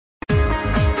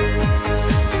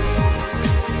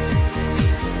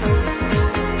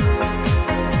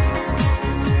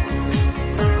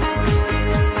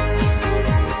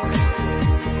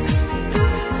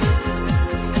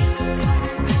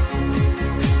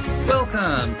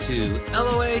welcome to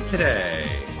LOA Today.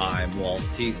 I'm Walt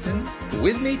Thiessen.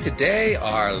 With me today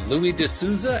are Louis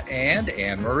D'Souza and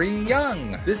Anne-Marie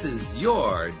Young. This is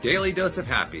your Daily Dose of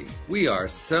Happy. We are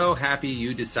so happy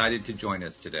you decided to join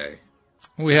us today.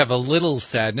 We have a little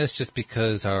sadness just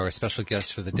because our special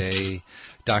guest for the day,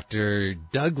 Dr.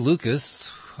 Doug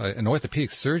Lucas, an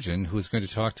orthopedic surgeon who is going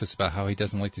to talk to us about how he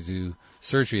doesn't like to do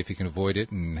surgery if he can avoid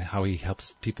it and how he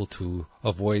helps people to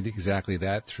avoid exactly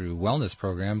that through wellness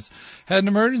programs, had an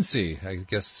emergency. I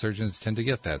guess surgeons tend to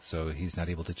get that, so he's not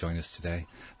able to join us today.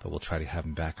 But we'll try to have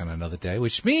him back on another day,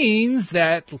 which means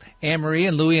that Anne-Marie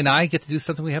and Louie and I get to do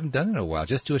something we haven't done in a while,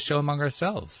 just do a show among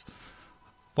ourselves.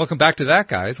 Welcome back to that,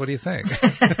 guys. What do you think?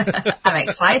 I'm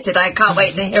excited. I can't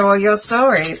wait to hear all your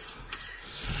stories.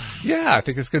 Yeah, I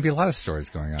think there's going to be a lot of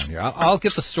stories going on here. I'll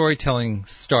get the storytelling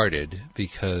started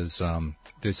because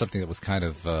there's something that was kind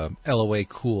of LOA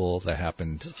cool that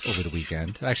happened over the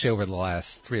weekend. Actually, over the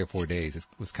last 3 or 4 days, it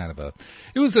was kind of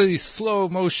a slow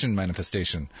motion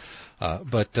manifestation.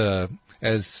 But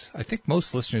as I think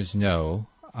most listeners know,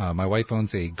 my wife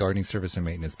owns a gardening service and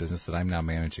maintenance business that I'm now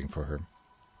managing for her.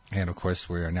 And, of course,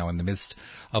 we are now in the midst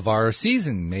of our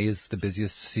season. May is the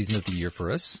busiest season of the year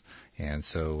for us. And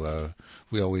so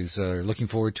we always are looking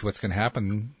forward to what's going to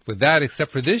happen with that,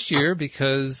 except for this year,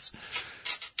 because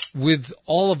with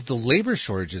all of the labor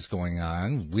shortages going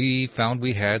on, we found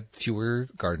we had fewer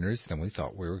gardeners than we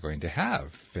thought we were going to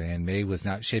have. And May was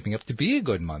not shaping up to be a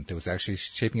good month. It was actually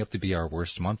shaping up to be our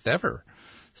worst month ever.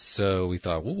 So we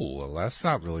thought, ooh, well, that's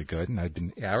not really good. And I'd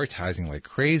been advertising like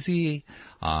crazy.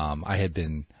 I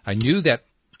knew that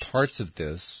parts of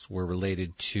this were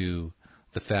related to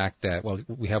the fact that, well,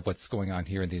 we have what's going on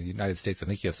here in the United States. I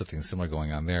think you have something similar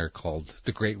going on there called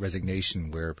the Great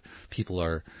Resignation, where people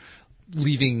are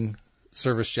leaving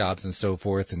service jobs and so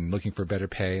forth and looking for better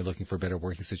pay, looking for better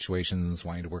working situations,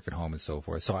 wanting to work at home and so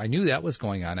forth. So I knew that was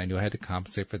going on. I knew I had to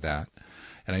compensate for that.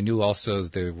 And I knew also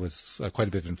there was quite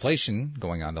a bit of inflation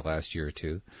going on the last year or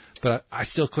two. But I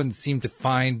still couldn't seem to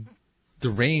find the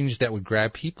range that would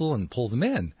grab people and pull them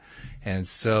in. And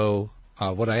so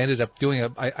what I ended up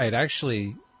doing, I had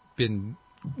actually been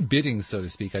bidding, so to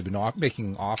speak. I'd been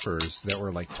making offers that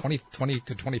were like 20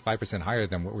 to 25% higher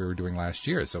than what we were doing last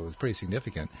year. So it was pretty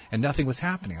significant. And nothing was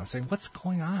happening. I was saying, what's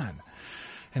going on?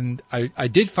 And I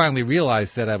did finally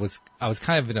realize that I was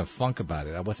kind of in a funk about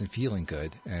it. I wasn't feeling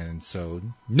good. And so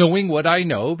knowing what I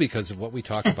know because of what we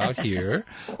talk about here,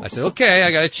 I said, okay,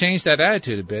 I got to change that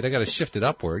attitude a bit. I got to shift it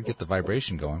upward, get the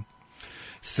vibration going.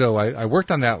 So I worked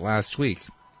on that last week.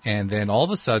 And then all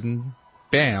of a sudden,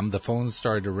 bam, the phone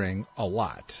started to ring a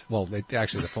lot. Well,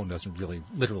 actually, the phone doesn't really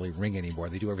literally ring anymore.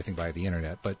 They do everything by the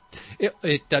internet. But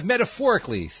it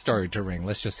metaphorically started to ring.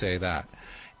 Let's just say that.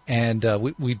 And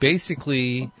we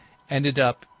basically ended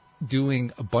up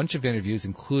doing a bunch of interviews,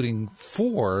 including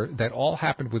 4 that all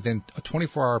happened within a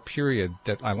 24-hour period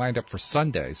that I lined up for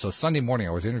Sunday. So Sunday morning,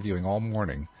 I was interviewing all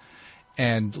morning.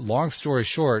 And long story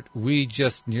short, we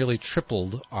just nearly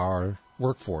tripled our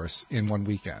workforce in one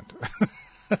weekend.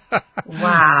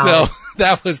 Wow. So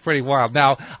that was pretty wild.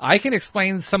 Now, I can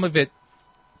explain some of it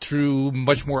through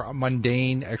much more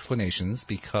mundane explanations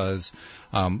because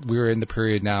we're in the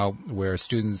period now where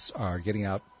students are getting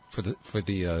out for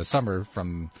the summer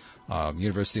from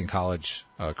university and college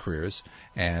careers,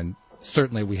 and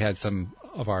certainly we had some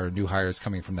of our new hires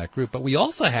coming from that group, but we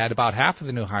also had about half of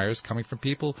the new hires coming from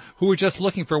people who were just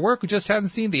looking for work, who just hadn't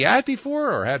seen the ad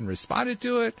before or hadn't responded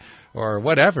to it or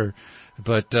whatever.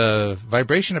 But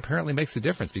vibration apparently makes a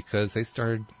difference because they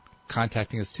started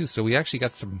contacting us too. So we actually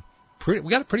got we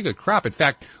got a pretty good crop. In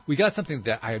fact, we got something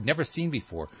that I had never seen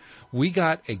before. We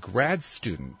got a grad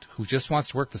student who just wants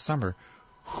to work the summer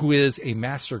who is a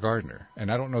master gardener.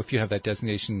 And I don't know if you have that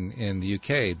designation in the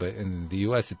UK, but in the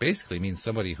US, it basically means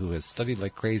somebody who has studied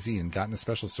like crazy and gotten a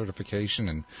special certification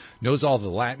and knows all the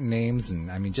Latin names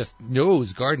and, I mean, just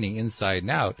knows gardening inside and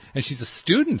out. And she's a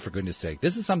student, for goodness sake.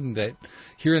 This is something that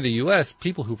here in the US,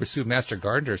 people who pursue master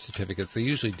gardener certificates, they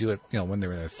usually do it, when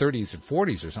they're in their 30s and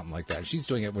 40s or something like that. She's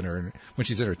doing it when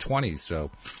she's in her 20s.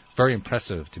 So very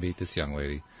impressive to meet this young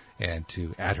lady and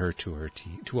to add her to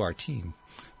our team.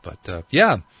 But,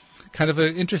 yeah, kind of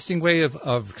an interesting way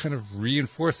of kind of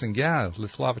reinforcing,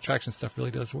 this law of attraction stuff really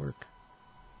does work.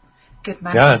 Good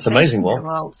man. Yeah, it's amazing,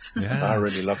 Walt. Yeah. I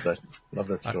really love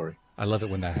that story. I love it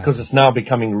when that happens. Because it's now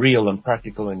becoming real and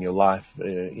practical in your life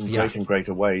in greater and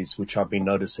greater ways, which I've been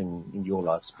noticing in your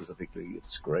life specifically.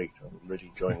 It's great. I'm really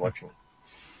enjoying watching it.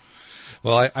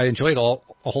 Well, I enjoy it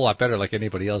a whole lot better like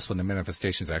anybody else when the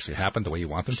manifestations actually happen the way you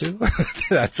want them to.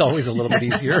 That's always a little bit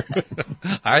easier.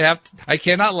 I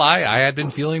cannot lie. I had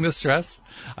been feeling the stress.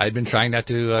 I had been trying not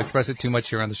to express it too much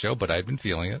here on the show, but I had been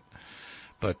feeling it.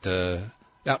 But,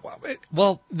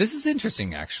 well, this is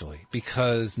interesting, actually,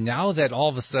 because now that all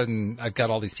of a sudden I've got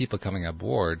all these people coming on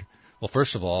board, well,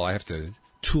 first of all, I have to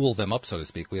tool them up, so to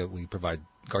speak. We provide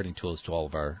gardening tools to all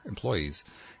of our employees.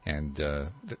 And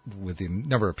with the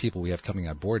number of people we have coming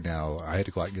on board now, I had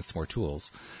to go out and get some more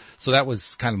tools. So that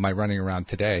was kind of my running around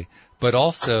today. But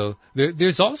also,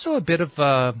 there's also a bit of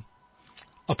a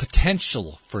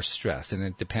potential for stress, and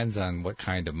it depends on what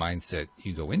kind of mindset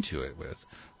you go into it with.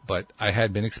 But I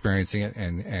had been experiencing it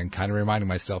and kind of reminding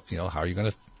myself, how are you going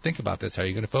to think about this? How are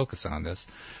you going to focus on this?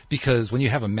 Because when you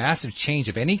have a massive change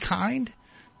of any kind,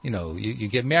 you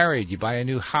get married, you buy a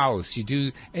new house, you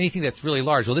do anything that's really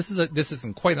large. Well, this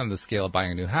isn't quite on the scale of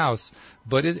buying a new house,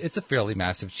 but it's a fairly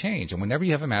massive change. And whenever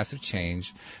you have a massive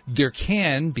change, there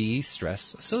can be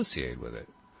stress associated with it.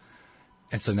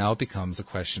 And so now it becomes a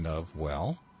question of,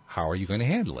 well, how are you going to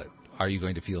handle it? Are you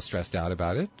going to feel stressed out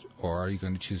about it, or are you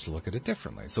going to choose to look at it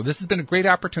differently? So this has been a great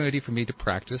opportunity for me to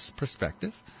practice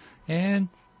perspective, and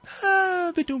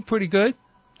I've been doing pretty good.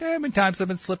 There have been times I've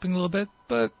been slipping a little bit,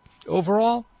 but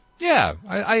overall, yeah,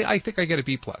 I think I get a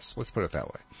B+. Let's put it that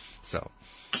way. So,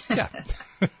 yeah.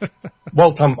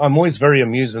 Walt, I'm always very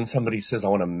amused when somebody says, I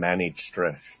want to manage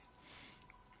stress.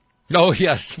 Oh,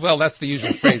 yes. Well, that's the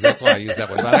usual phrase. That's why I use that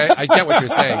one. But I get what you're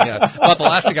saying, yeah. But the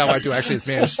last thing I want to do actually is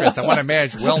manage stress. I want to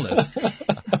manage wellness.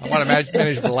 I want to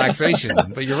manage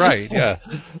relaxation. But you're right, yeah.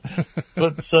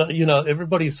 But,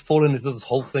 everybody's fallen into this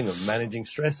whole thing of managing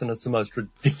stress, and it's the most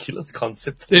ridiculous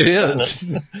concept. It is.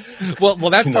 Well,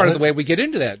 that's part of the way we get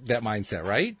into that mindset,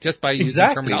 right? Just by using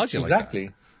terminology like that.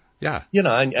 Exactly. Yeah.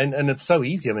 And it's so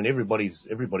easy. I mean, everybody's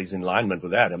in alignment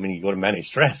with that. I mean, you got to manage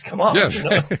stress. Come on. Yeah.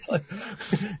 It's like,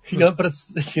 but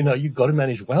it's, you've got to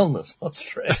manage wellness, not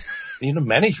stress.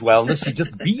 Manage wellness, you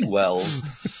just be well.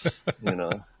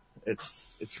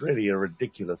 It's really a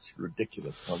ridiculous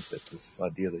concept, this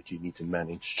idea that you need to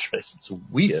manage stress. It's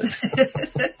weird.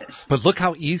 But look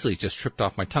how easily it just tripped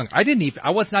off my tongue. I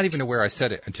was not even aware I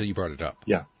said it until you brought it up.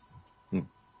 Yeah.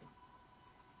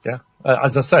 Yeah.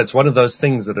 As I said, it's one of those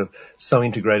things that are so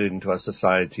integrated into our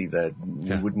society that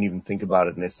you wouldn't even think about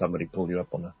it unless somebody pulled you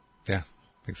up on it. Yeah,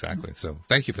 exactly. So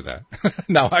thank you for that.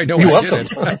 Now I know You're welcome.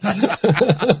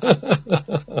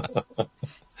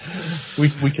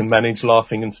 We can manage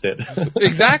laughing instead.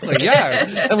 Exactly,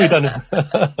 yeah. And we don't know.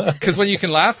 Because when you can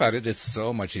laugh at it, it's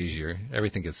so much easier.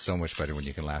 Everything gets so much better when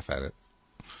you can laugh at it.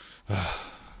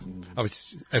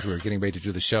 As we were getting ready to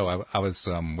do the show, I was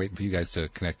waiting for you guys to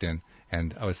connect in.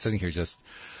 And I was sitting here just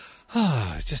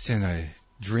in a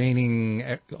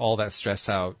draining all that stress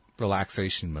out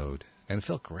relaxation mode. And it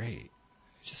felt great.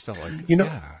 It just felt like,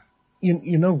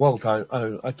 Walt,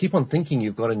 I keep on thinking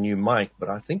you've got a new mic, but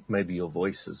I think maybe your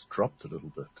voice has dropped a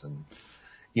little bit. And,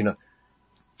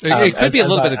 it could be a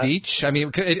little bit of each. I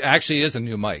mean, it actually is a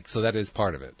new mic, so that is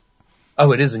part of it.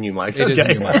 Oh, it is a new mic. It is a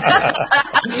new mic.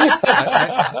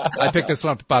 I picked this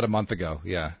one up about a month ago.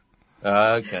 Yeah.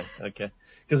 Okay.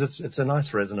 Because it's a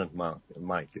nice resonant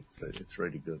mic. It's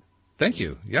really good. Thank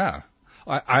you. Yeah.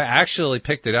 I actually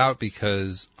picked it out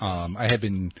because I had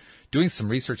been doing some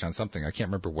research on something. I can't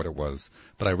remember what it was,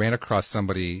 but I ran across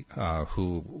somebody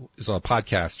who is a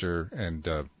podcaster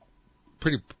and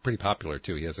pretty popular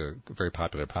too. He has a very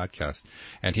popular podcast,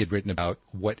 and he had written about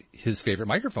what his favorite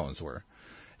microphones were.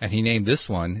 And he named this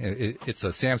one. It's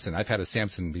a Samson. I've had a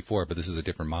Samson before, but this is a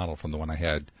different model from the one I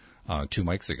had 2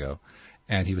 mics ago.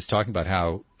 And he was talking about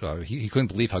how he couldn't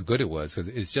believe how good it was because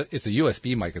it's a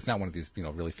USB mic. It's not one of these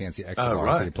really fancy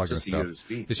XLRs that you plug in stuff.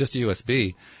 It's just a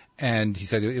USB. And he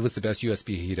said it was the best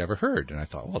USB he'd ever heard. And I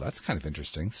thought, well, that's kind of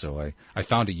interesting. So I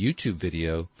found a YouTube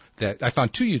video I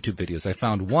found 2 YouTube videos. I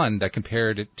found one that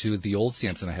compared it to the old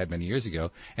Samson I had many years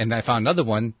ago, and I found another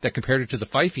one that compared it to the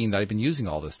Fifine that I've been using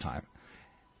all this time.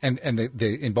 And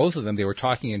they in both of them they were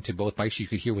talking into both mics. You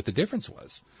could hear what the difference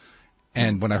was.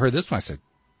 And when I heard this one, I said,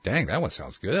 dang, that one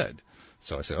sounds good.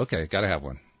 So I said, okay, got to have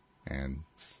one. And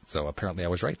so apparently I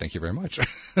was right. Thank you very much.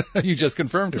 You just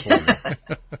confirmed it for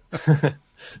me.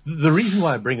 The reason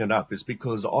why I bring it up is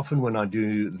because often when I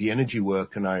do the energy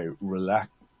work and I relax,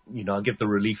 I get the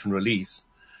relief and release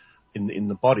in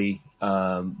the body,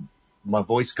 my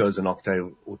voice goes an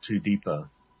octave or 2 deeper.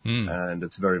 And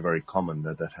it's very, very common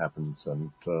that happens.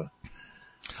 And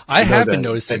I have been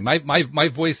noticing my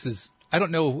voice is, I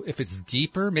don't know if it's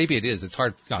deeper. Maybe it is. It's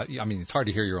hard. It's hard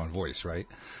to hear your own voice, right?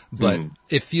 But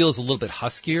it feels a little bit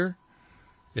huskier,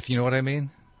 if you know what I mean.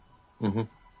 Mm-hmm.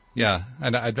 Yeah.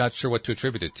 And I'm not sure what to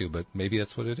attribute it to, but maybe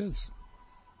that's what it is.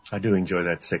 I do enjoy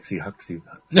that sexy husky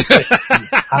voice.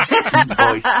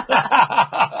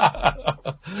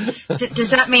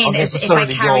 Does that mean if I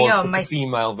carry on my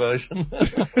female version?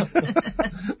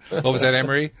 What was that,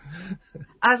 Anne-Marie?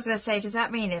 I was going to say, does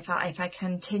that mean if I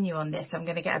continue on this, I'm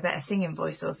going to get a better singing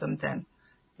voice or something?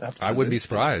 Absolutely. I wouldn't be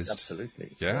surprised.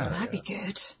 Absolutely. Yeah. That'd be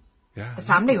good. Yeah. The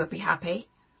family would be happy.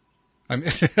 I mean,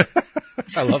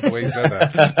 I love the way you said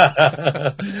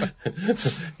that.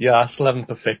 Yeah, I still haven't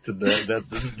perfected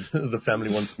the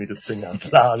family wants me to sing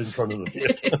out loud in front of the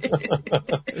theater.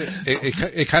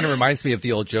 It kind of reminds me of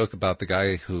the old joke about the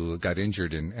guy who got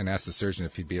injured and asked the surgeon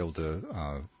if he'd be able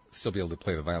to still be able to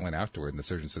play the violin afterward. And the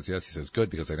surgeon says yes. He says, good,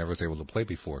 because I never was able to play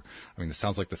before. I mean, it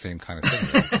sounds like the same kind of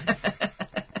thing.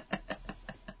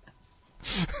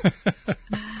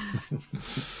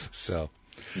 So,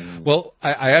 well,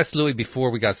 I asked Louis before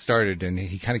we got started, and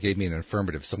he kind of gave me an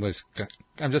affirmative. So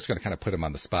I'm just going to kind of put him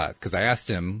on the spot, because I asked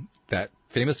him that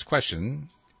famous question,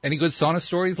 any good sauna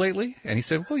stories lately? And he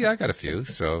said, well, yeah, I got a few.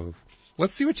 So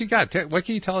let's see what you got. What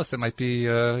can you tell us that might be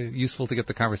useful to get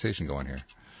the conversation going here?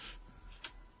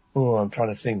 Oh, I'm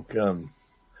trying to think.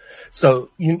 So,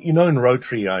 you know, in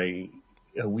Rotary,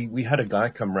 we had a guy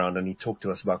come around and he talked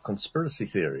to us about conspiracy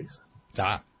theories.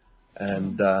 Ah.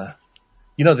 And,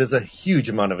 you know, there's a huge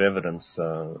amount of evidence.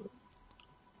 That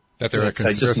there are Let's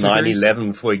say just conspiracy theories?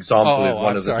 9/11, for example, is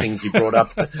one of the things he brought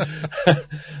up.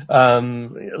 A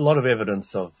lot of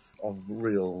evidence of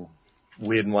real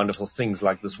weird and wonderful things,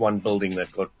 like this one building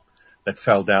that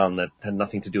fell down that had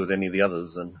nothing to do with any of the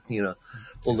others, and, you know,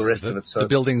 all the rest of it. So the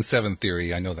Building 7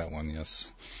 theory, I know that one,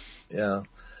 yes. Yeah.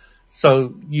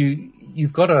 So you're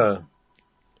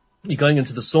going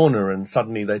into the sauna and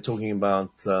suddenly they're talking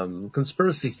about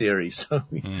conspiracy theories. So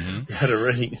we had a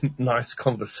really nice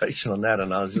conversation on that,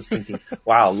 and I was just thinking,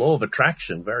 wow, law of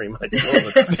attraction, very much law of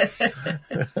attraction.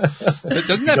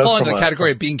 Doesn't that fall into the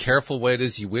category of being careful what it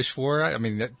is you wish for? I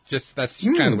mean, that's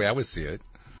kind of the way I would see it.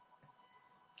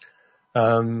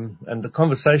 And the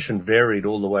conversation varied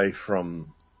all the way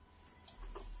from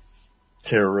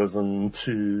terrorism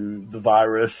to the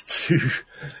virus to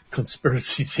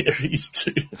conspiracy theories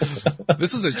to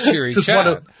this is a cheery just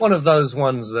chat. One of those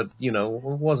ones that, you know,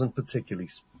 wasn't particularly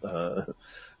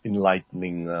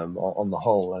enlightening on the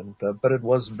whole, and but it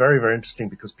was very, very interesting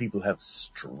because people have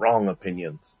strong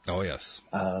opinions. Oh yes.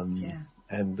 Yeah.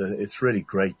 And it's really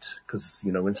great because,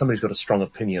 you know, when somebody's got a strong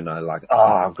opinion, I like,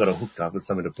 I've got a hook up with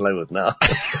something to play with now.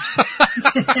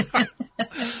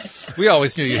 We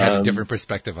always knew you had a different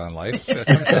perspective on life. That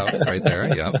comes out right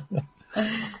there, yeah.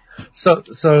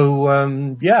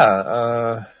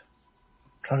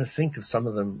 Trying to think of some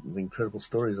of the incredible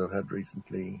stories I've had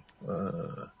recently.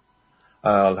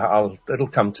 It'll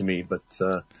come to me, but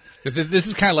this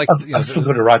is kind of like I've still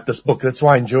got to write this book. That's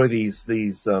why I enjoy these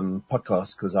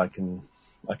podcasts, because I can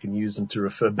use them to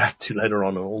refer back to later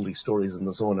on all these stories in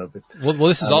the sauna. But, well,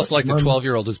 this is also like the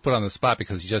 12-year-old who's put on the spot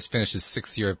because he just finished his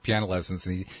 6th year of piano lessons,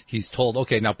 and he's told,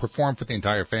 okay, now perform for the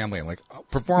entire family. I'm like,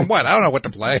 perform what? I don't know what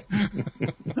to play.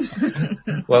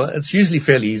 Well, it's usually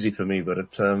fairly easy for me, but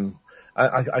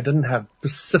I didn't have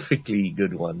specifically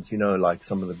good ones, you know, like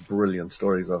some of the brilliant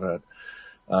stories I've had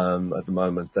at the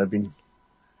moment.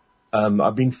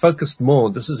 I've been focused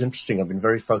more. This is interesting. I've been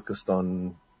very focused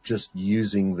on just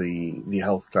using the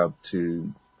health club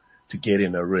to get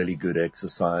in a really good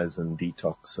exercise and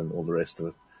detox and all the rest of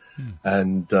it.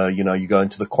 And, you know, you go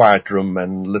into the quiet room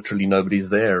and literally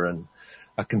nobody's there, and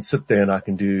I can sit there and I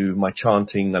can do my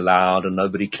chanting aloud and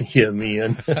nobody can hear me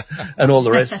and all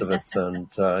the rest of it. And,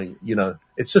 you know,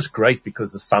 it's just great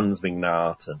because the sun's been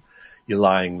out and you're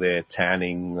lying there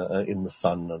tanning in the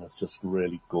sun, and it's just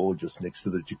really gorgeous next to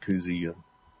the jacuzzi. And,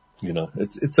 you know,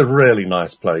 it's a really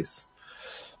nice place.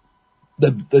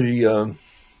 They're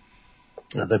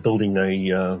building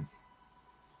an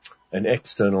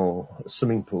external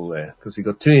swimming pool there because you've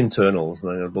got 2 internals and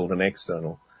they're going to build an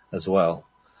external as well.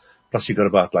 Plus you've got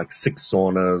about like 6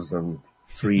 saunas and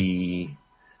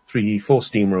 4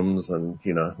 steam rooms and,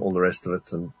 you know, all the rest of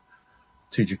it, and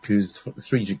 3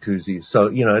 jacuzzis. So,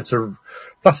 you know, it's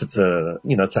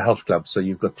a health club. So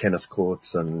you've got tennis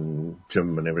courts and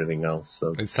gym and everything else.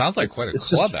 So it sounds like quite a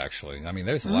club, actually. I mean,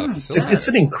 there's a lot of facilities. It's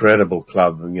an incredible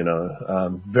club, you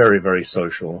know, very, very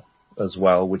social as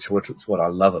well, which is what I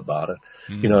love about it.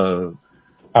 You know,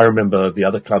 I remember the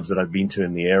other clubs that I've been to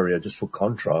in the area, just for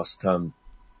contrast,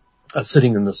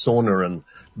 sitting in the sauna, and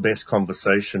the best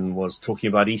conversation was talking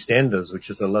about EastEnders, which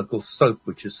is a local soap,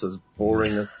 which is as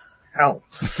boring as hell.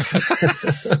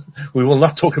 We will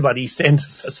not talk about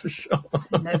EastEnders, that's for sure.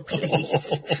 No,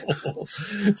 please.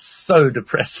 So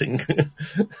depressing.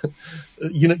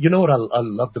 You know what I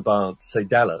loved about, say,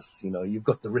 Dallas? You know, you've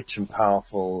got the rich and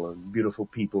powerful and beautiful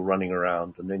people running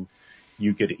around, and then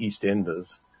you get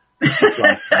EastEnders.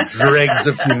 It's like dregs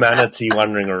of humanity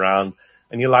wandering around,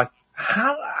 and you're like,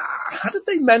 how did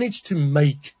they manage to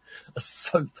make are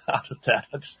so proud of that.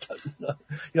 I just don't know.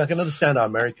 I can understand how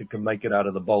America can make it out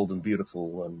of the bold and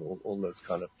beautiful and all those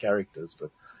kind of characters,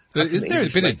 but Isn't there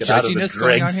been a judginess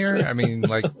going on here? I mean,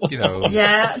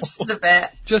 Yeah, just a little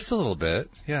bit. Just a little bit,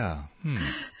 yeah.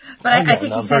 But I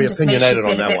think I'm very opinionated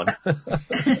on that one.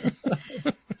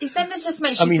 EastEnders just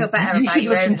makes you feel better you about should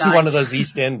your listen own to life. one of those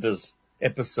EastEnders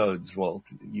episodes, Walt.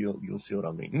 You'll see what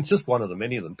I mean. It's just one of the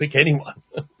many of them. Pick anyone.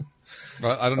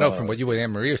 Well, I don't know. From what you and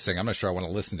Anne-Marie are saying, I'm not sure I want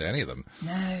to listen to any of them.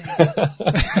 No.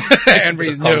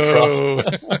 Anne-Marie's no.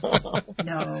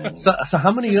 No. So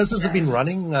how many years has it been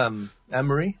running,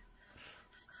 Anne-Marie?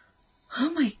 Oh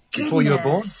my goodness. Before you were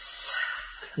born?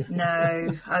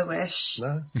 No, I wish.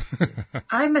 No.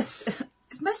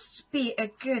 It must be a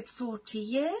good 40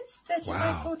 years,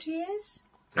 35, 40 years.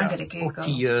 I'm going to Google.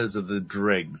 40 years of the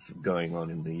dregs going on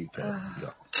in the UK.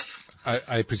 Yeah.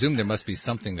 I presume there must be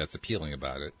something that's appealing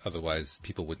about it. Otherwise,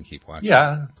 people wouldn't keep watching.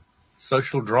 Yeah.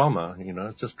 Social drama,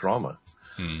 it's just drama.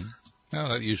 No,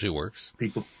 that usually works.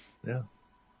 People, yeah.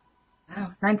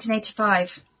 Wow,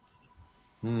 1985.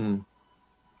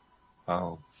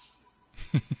 Oh.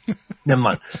 Never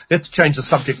mind. Let's change the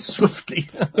subject swiftly.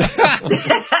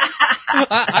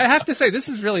 I have to say, this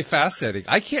is really fascinating.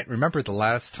 I can't remember the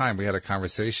last time we had a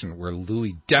conversation where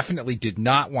Louis definitely did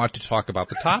not want to talk about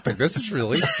the topic. This is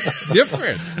really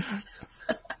different.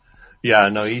 Yeah,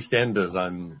 no,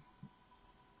 EastEnders,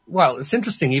 well, it's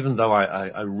interesting, even though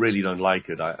I really don't like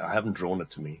it. I haven't drawn it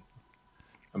to me.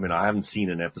 I mean, I haven't seen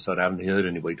an episode. I haven't heard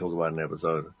anybody talk about an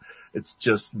episode. It's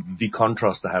just the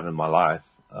contrast I have in my life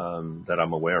that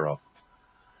I'm aware of.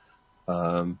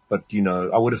 But,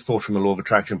 I would have thought from a law of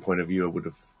attraction point of view, I would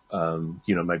have,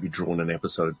 maybe drawn an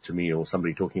episode to me or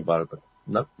somebody talking about it, but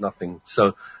no, nothing.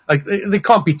 So there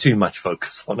can't be too much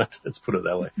focus on it. Let's put it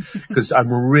that way. Because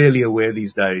I'm really aware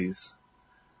these days.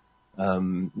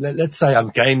 Let's say I'm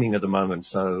gaming at the moment.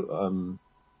 So,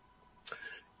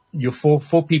 you're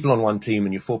four people on one team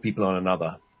and you're four people on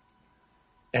another.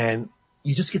 And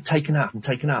you just get taken out.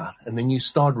 And then you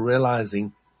start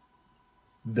realizing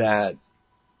that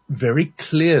very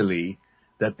clearly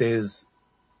that there's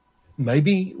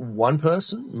maybe one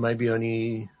person,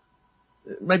 maybe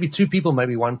two people,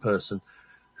 maybe one person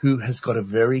who has got a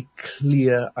very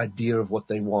clear idea of what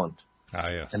they want. Ah,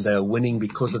 yes. And they're winning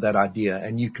because of that idea.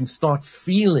 And you can start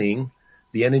feeling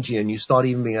the energy and you start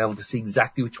even being able to see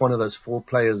exactly which one of those four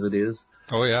players it is.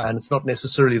 Oh, yeah. And it's not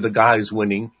necessarily the guy who's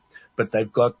winning, but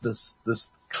they've got this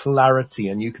clarity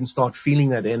and you can start feeling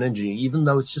that energy, even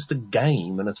though it's just a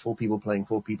game and it's four people playing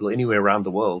four people anywhere around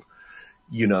the world,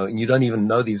 and you don't even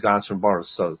know these guys from Boris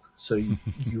Soap. So you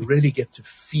really get to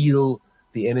feel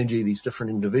the energy of these different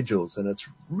individuals. And it's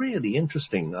really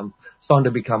interesting. I'm starting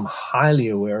to become highly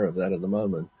aware of that at the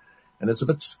moment. And it's a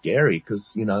bit scary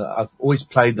because, I've always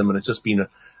played them and it's just been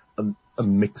a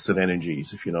mix of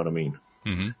energies, if you know what I mean.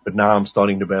 Mm-hmm. But now I'm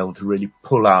starting to be able to really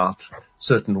pull out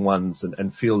certain ones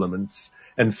and feel them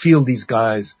and feel these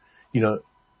guys,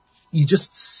 you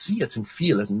just see it and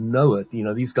feel it and know it.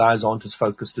 These guys aren't as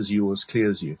focused as you or as clear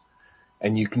as you.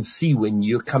 And you can see when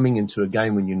you're coming into a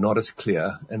game when you're not as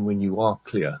clear and when you are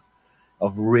clear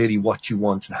of really what you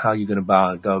want and how you're going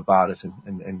to go about it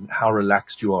and how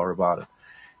relaxed you are about it.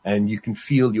 And you can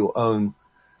feel your own.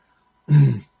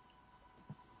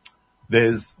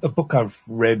 There's a book I've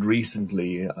read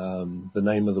recently, The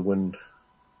Name of the Wind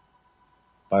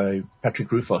by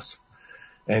Patrick Rufus.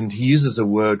 And he uses a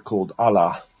word called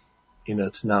Allah in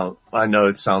it. Now, I know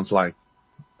it sounds like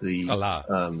the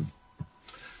Allah.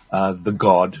 The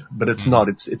God, but it's not.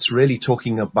 It's really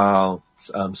talking about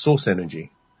source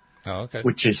energy. Oh, okay.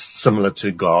 Which is similar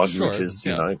to God, Sure, which is,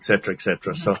 yeah. et cetera, et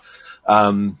cetera. So,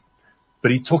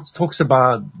 but he talks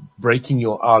about breaking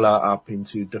your Allah up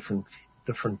into different,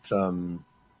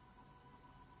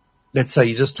 let's say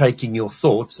you're just taking your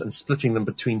thoughts and splitting them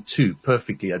between two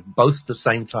perfectly at both the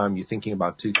same time. You're thinking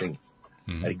about two things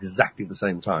at exactly the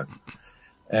same time.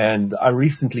 And I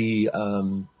recently,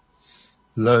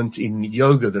 learned in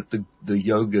yoga that the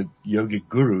yoga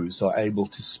gurus are able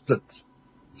to split,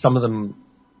 some of them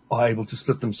are able to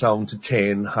split themselves into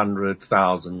 10,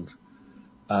 100,000,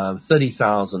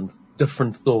 30,000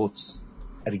 different thoughts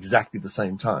at exactly the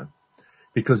same time.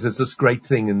 Because there's this great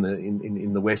thing in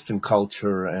the Western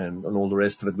culture and all the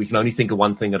rest of it. We can only think of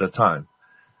one thing at a time.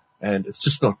 And it's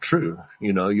just not true.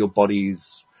 Your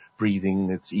body's breathing,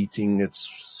 it's eating,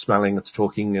 it's smelling, it's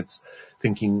talking, it's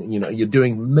thinking, you're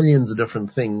doing millions of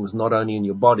different things, not only in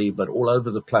your body, but all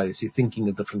over the place. You're thinking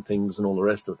of different things and all the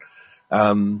rest of it.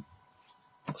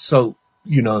 So,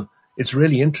 it's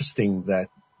really interesting that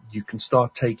you can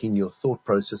start taking your thought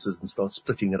processes and start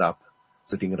splitting it up.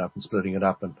 splitting it up and splitting it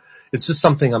up. And it's just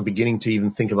something I'm beginning to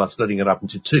even think about splitting it up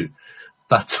into two,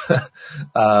 but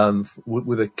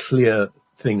with a clear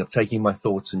thing of taking my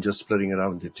thoughts and just splitting it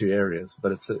up into two areas.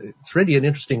 But it's really an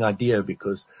interesting idea,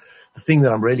 because the thing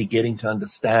that I'm really getting to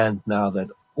understand now, that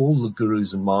all the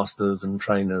gurus and masters and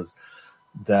trainers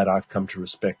that I've come to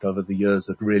respect over the years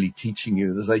that really teaching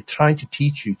you, is they try to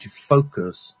teach you to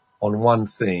focus on one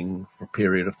thing for a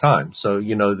period of time. So,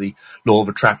 the law of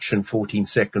attraction,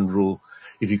 14-second rule.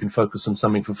 If you can focus on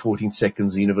something for 14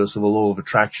 seconds, the universal law of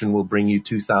attraction will bring you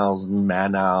 2,000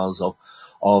 man hours of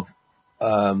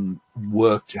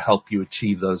work to help you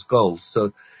achieve those goals.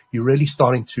 So you're really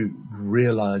starting to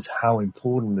realize how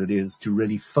important it is to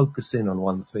really focus in on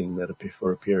one thing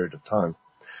for a period of time.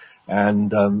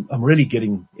 And I'm really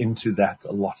getting into that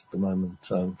a lot at the moment,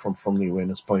 from the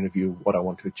awareness point of view, what I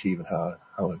want to achieve and how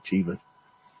I achieve it.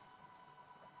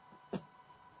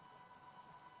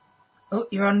 Oh,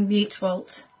 you're on mute,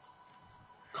 Walt.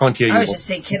 Can't hear you. I was just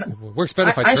thinking. Works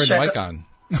better if I turn the mic on.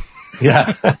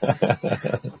 Yeah.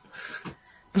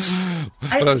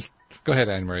 Go ahead,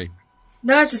 Anne-Marie.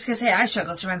 No, I was just going to say, I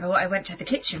struggle to remember what I went to the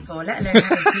kitchen for, let alone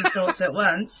having two thoughts at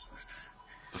once.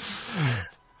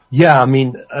 Yeah, I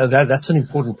mean, that's an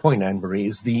important point, Anne-Marie,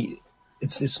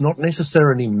 it's not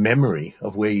necessarily memory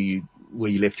of where you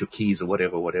left your keys or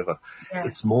whatever. Yeah.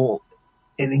 It's more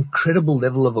an incredible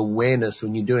level of awareness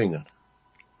when you're doing it.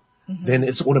 Mm-hmm. Then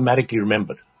it's automatically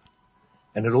remembered.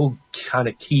 And it all kind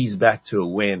of keys back to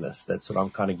awareness. That's what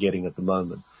I'm kind of getting at the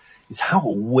moment. Is how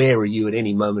aware are you at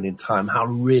any moment in time? How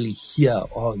really here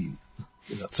are you?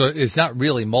 So it's not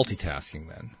really multitasking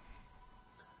then?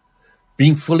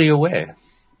 Being fully aware.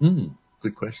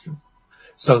 Good question.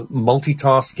 So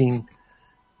multitasking,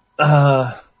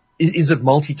 is it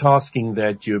multitasking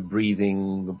that you're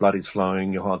breathing, the blood is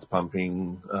flowing, your heart's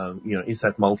pumping? Is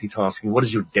that multitasking? What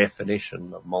is your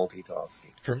definition of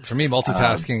multitasking? For me,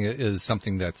 multitasking is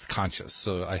something that's conscious.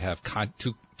 So I have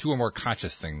two or more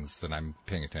conscious things that I'm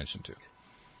paying attention to.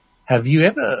 Have you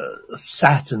ever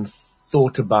sat and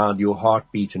thought about your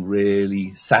heartbeat and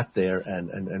really sat there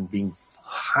and being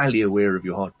highly aware of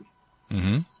your heartbeat?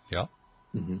 Mm-hmm. Yeah.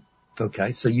 Mm-hmm.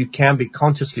 Okay. So you can be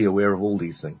consciously aware of all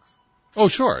these things. Oh,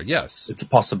 sure. Yes. It's a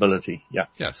possibility. Yeah.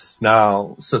 Yes.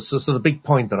 Now, so the big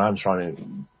point that I'm trying to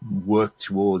work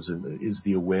towards is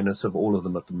the awareness of all of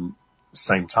them at the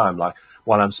same time. Like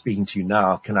while I'm speaking to you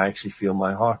now, can I actually feel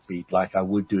my heartbeat like I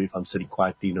would do if I'm sitting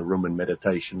quietly in a room in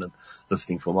meditation and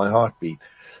listening for my heartbeat?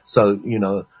 So,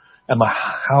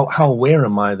 how aware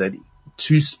am I that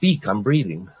to speak, I'm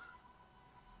breathing?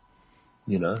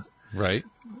 Right.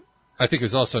 I think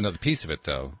there's also another piece of it,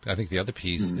 though. I think the other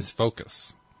piece is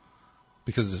focus.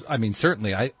 Because, I mean,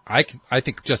 certainly I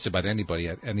think just about anybody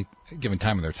at any given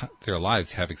time in their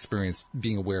lives have experienced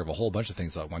being aware of a whole bunch of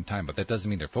things at one time, but that doesn't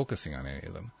mean they're focusing on any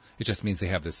of them. It just means they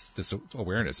have this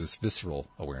awareness, this visceral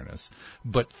awareness.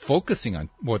 But focusing on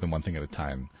more than one thing at a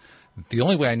time, the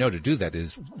only way I know to do that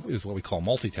is what we call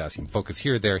multitasking. Focus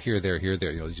here, there, here, there, here,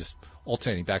 there. Just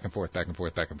alternating back and forth, back and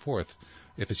forth, back and forth.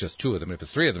 If it's just two of them, if it's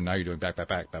three of them, now you're doing back.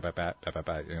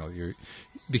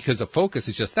 Because a focus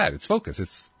is just that. It's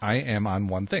focus. I am on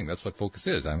one thing. That's what focus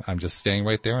is. I'm just staying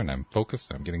right there and I'm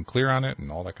focused and I'm getting clear on it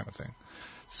and all that kind of thing.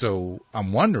 So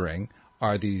I'm wondering,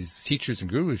 are these teachers and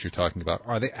gurus you're talking about,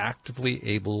 are they actively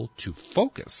able to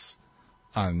focus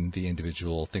on the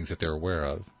individual things that they're aware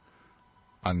of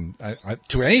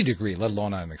to any degree, let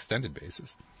alone on an extended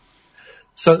basis?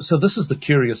 So this is the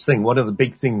curious thing. One of the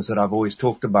big things that I've always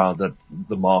talked about that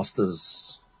the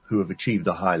masters who have achieved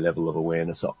a high level of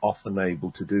awareness are often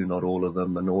able to do, not all of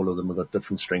them, and all of them have got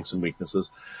different strengths and weaknesses.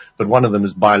 But one of them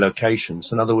is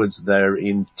bilocations. In other words, they're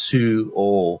in two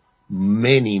or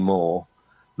many more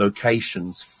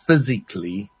locations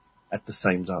physically at the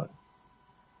same time.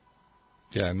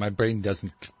 Yeah, and my brain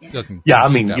doesn't. Yeah, I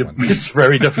mean, it's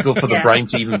very difficult for the brain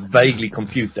to even vaguely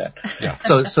compute that. Yeah.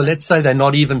 So let's say they're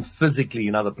not even physically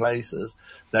in other places.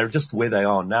 They're just where they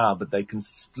are now, but they can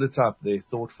split up their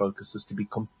thought focuses to be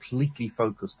completely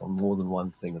focused on more than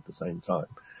one thing at the same time.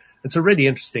 It's a really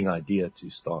interesting idea to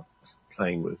start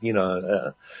playing with.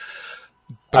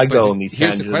 I go on these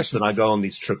tangents and I go on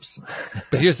these trips.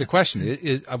 But here's the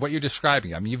question. What you're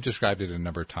describing, I mean, you've described it a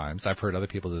number of times. I've heard other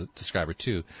people describe it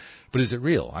too. But is it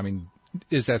real? I mean,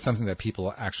 is that something that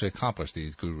people actually accomplish,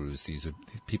 these gurus? These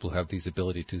people have these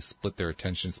ability to split their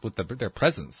attention, split their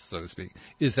presence, so to speak.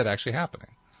 Is that actually happening?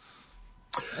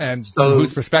 And from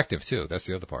whose perspective, too? That's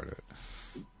the other part of it.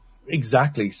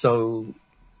 Exactly. So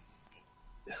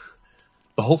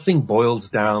the whole thing boils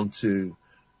down to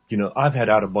I've had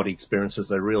out-of-body experiences.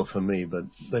 They're real for me, but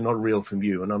they're not real from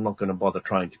you. And I'm not going to bother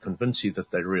trying to convince you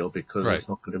that they're real because it's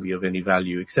not going to be of any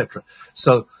value, etc.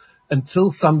 So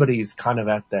until somebody's kind of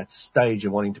at that stage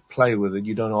of wanting to play with it,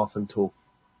 you don't often talk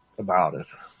about it.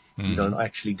 Mm-hmm. You don't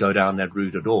actually go down that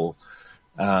route at all.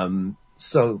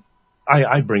 So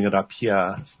I bring it up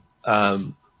here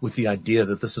with the idea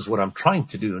that this is what I'm trying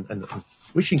to do and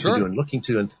wishing to do and looking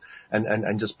to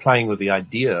and just playing with the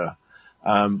idea.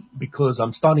 Because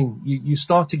you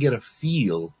start to get a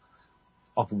feel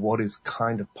of what is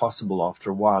kind of possible after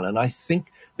a while. And I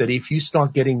think that if you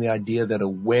start getting the idea that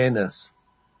awareness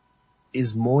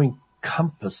is more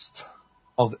encompassing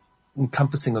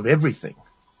of everything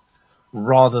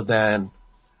rather than,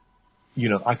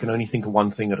 I can only think of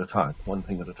one thing at a time. I'm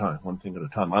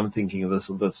thinking of this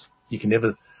or this. You can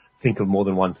never think of more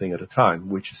than one thing at a time,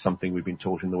 which is something we've been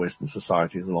taught in the Western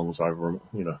society as long as I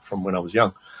remember, from when I was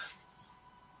young.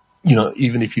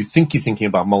 Even if you think you're thinking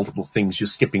about multiple things, you're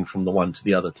skipping from the one to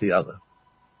the other.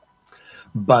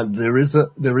 But there is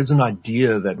an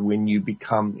idea that when you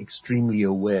become extremely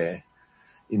aware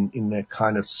in that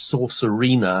kind of source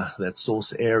arena, that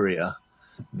source area,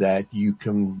 that you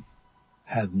can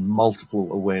have multiple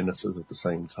awarenesses at the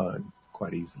same time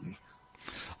quite easily.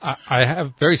 I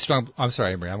have very strong. I'm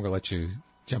sorry, Emery. I'm going to let you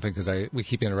jump in because we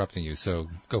keep interrupting you. So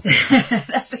go for it.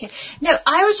 That's okay. No,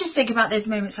 I was just thinking about those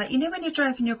moments, like when you're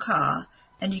driving your car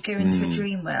and you go into a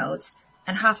dream world,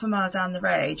 and half a mile down the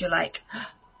road you're like,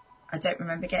 I don't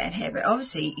remember getting here, but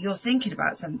obviously you're thinking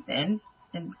about something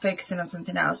and focusing on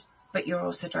something else, but you're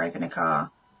also driving a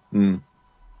car.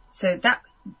 So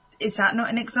is that not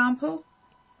an example?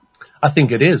 I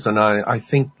think it is, and I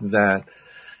think that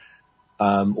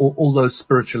all those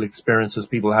spiritual experiences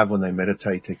people have when they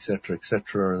meditate,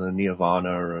 etc., and the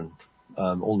nirvana and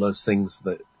all those things,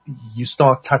 that you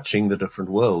start touching the different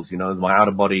worlds. My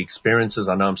outer body experiences,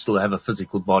 I know I'm still have a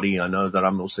physical body. I know that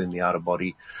I'm also in the outer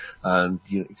body, and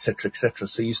etc.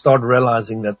 So you start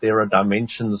realizing that there are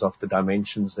dimensions after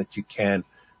dimensions that you can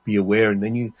be aware, and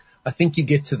then I think you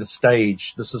get to the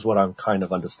stage. This is what I'm kind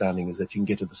of understanding, is that you can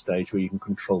get to the stage where you can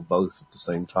control both at the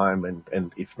same time,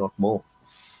 and if not more.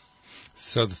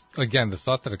 So again, the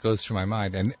thought that it goes through my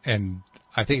mind, and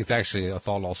I think it's actually a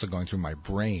thought also going through my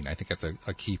brain. I think that's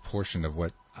a key portion of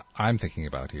what I'm thinking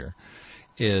about here.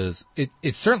 Is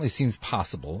it certainly seems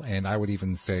possible, and I would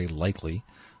even say likely,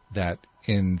 that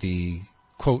in the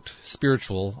quote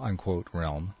spiritual unquote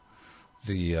realm,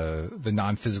 the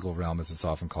non-physical realm as it's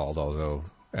often called, although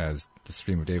as the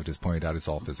Stream of David has pointed out, it's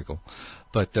all physical,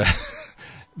 but.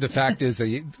 The fact is that,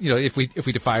 if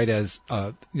we define it as,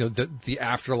 the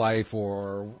afterlife,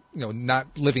 or,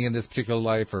 not living in this particular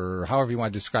life, or however you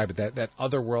want to describe it, that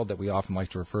other world that we often like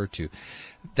to refer to,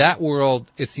 that world,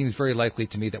 it seems very likely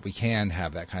to me that we can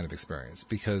have that kind of experience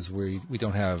because we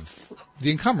don't have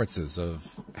the encumbrances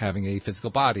of having a physical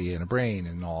body and a brain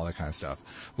and all that kind of stuff.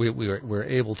 We're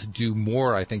able to do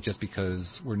more, I think, just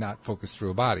because we're not focused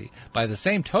through a body. By the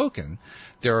same token,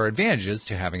 there are advantages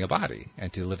to having a body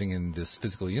and to living in this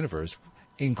physical universe,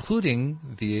 including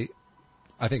the,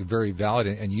 I think, very valid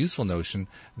and useful notion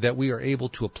that we are able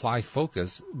to apply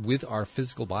focus with our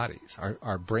physical bodies,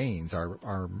 our brains,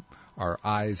 our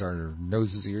eyes, our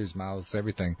noses, ears, mouths,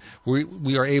 everything.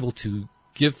 We are able to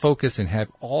give focus and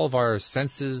have all of our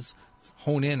senses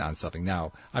hone in on something.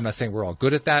 Now, I'm not saying we're all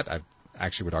good at that. I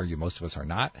actually would argue most of us are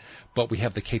not, but we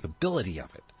have the capability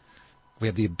of it. We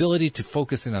have the ability to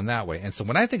focus in on that way. And so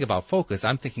when I think about focus,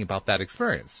 I'm thinking about that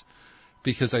experience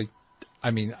because I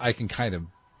can kind of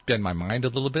bend my mind a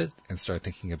little bit and start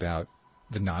thinking about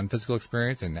the non-physical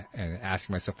experience and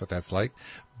asking myself what that's like.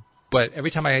 But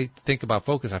every time I think about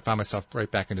focus, I find myself right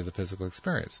back into the physical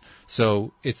experience.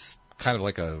 So it's kind of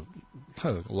like a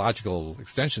logical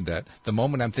extension that the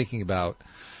moment I'm thinking about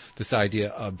this idea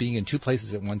of being in two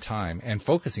places at one time and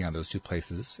focusing on those two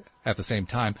places at the same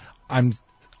time, I'm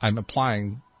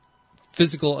applying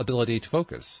physical ability to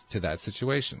focus to that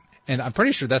situation. And I'm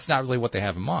pretty sure that's not really what they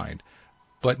have in mind.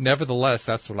 But nevertheless,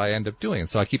 that's what I end up doing. And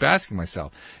so I keep asking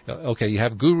myself, okay, you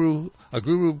have a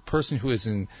guru person who is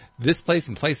in this place,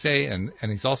 in place A, and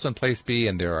he's also in place B,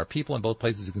 and there are people in both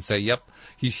places who can say, yep,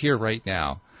 he's here right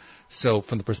now. So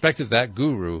from the perspective of that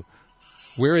guru,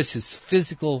 where is his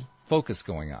physical focus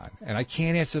going on? And I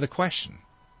can't answer the question.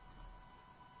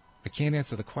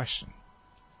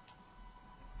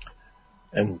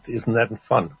 And isn't that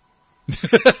fun?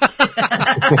 Well,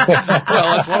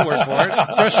 that's one word for it.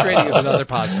 Frustrating is another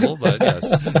possible, but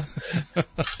yes.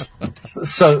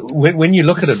 So when you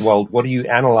look at it, Walt, what are you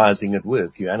analyzing it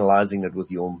with? You're analyzing it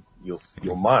with your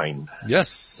mind.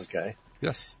 Yes. Okay.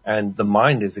 Yes. And the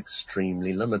mind is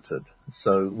extremely limited.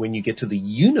 So when you get to the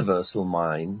universal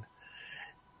mind,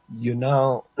 you're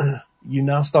now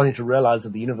starting to realize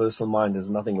that the universal mind is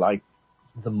nothing like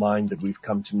the mind that we've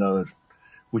come to know,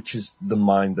 which is the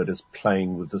mind that is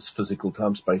playing with this physical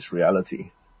time-space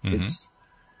reality.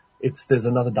 There's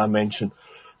another dimension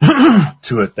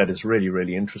to it that is really,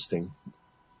 really interesting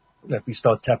that we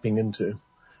start tapping into.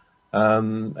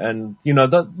 And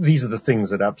these are the things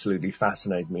that absolutely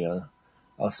fascinate me.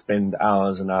 I'll spend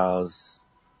hours and hours.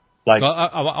 Well,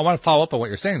 I want to follow up on what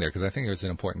you're saying there, because I think there's an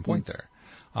important point there.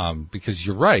 Because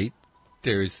you're right,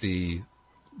 there's the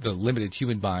limited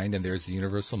human mind and there's the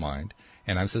universal mind.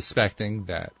 And I'm suspecting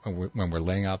that when we're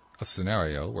laying out a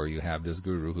scenario where you have this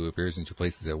guru who appears in two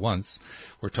places at once,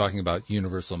 we're talking about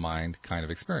universal mind kind of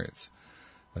experience.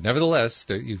 But nevertheless,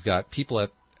 you've got people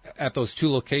at those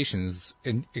two locations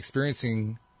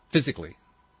experiencing physically.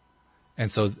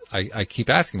 And so I keep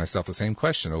asking myself the same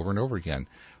question over and over again.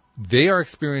 They are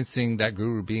experiencing that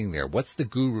guru being there. What's the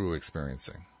guru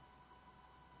experiencing?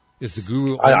 Is the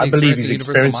guru only I believe he's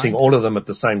experiencing all of them at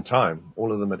the same time.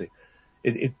 All of them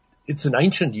it's an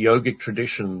ancient yogic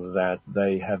tradition that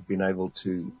they have been able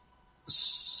to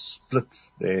split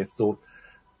their thought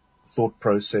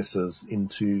processes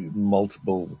into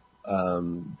multiple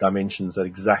dimensions at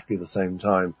exactly the same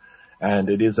time. And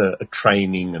it is a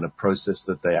training and a process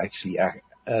that they actually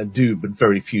do, but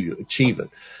very few achieve it.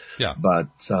 Yeah. But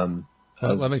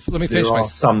let me finish. There are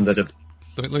some that have.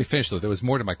 Let me finish though. There was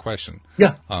more to my question.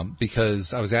 Yeah.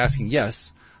 Because I was asking,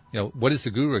 yes, what is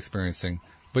the guru experiencing?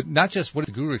 But not just what is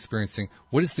the guru experiencing,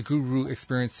 what is the guru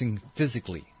experiencing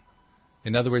physically?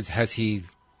 In other words, has he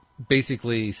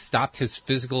basically stopped his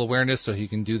physical awareness so he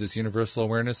can do this universal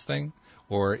awareness thing?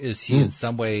 Or is he in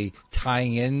some way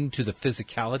tying into the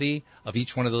physicality of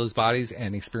each one of those bodies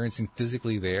and experiencing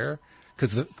physically there?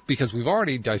 Because we've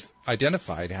already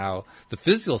identified how the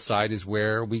physical side is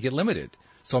where we get limited.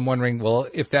 So I'm wondering, well,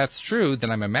 if that's true,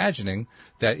 then I'm imagining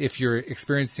that if you're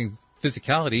experiencing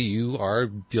physicality, you are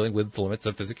dealing with the limits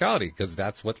of physicality, because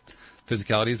that's what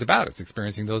physicality is about. It's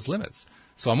experiencing those limits.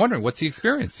 So I'm wondering, what's he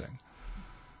experiencing?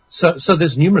 So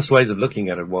there's numerous ways of looking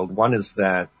at it. Well, one is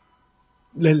that,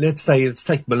 let's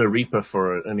take Milarepa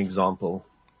for an example.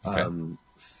 Okay.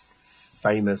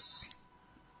 Famous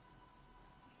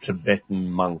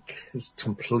Tibetan monk. It's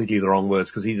completely the wrong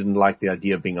words, because he didn't like the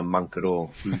idea of being a monk at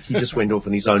all. He just went off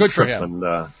on his own Good for trip. him.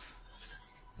 And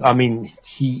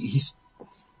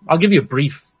I'll give you a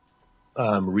brief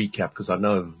recap, because I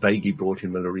know I've vaguely brought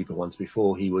in Milarepa once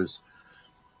before. He was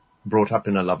brought up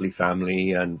in a lovely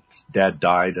family, and dad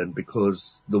died, and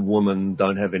because the woman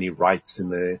don't have any rights in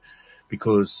there,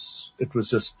 because it was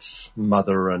just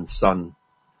mother and son,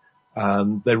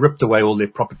 they ripped away all their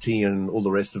property and all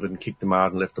the rest of it and kicked them out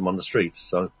and left them on the streets.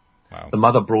 So Wow. The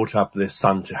mother brought up their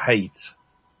son to hate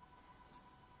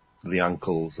the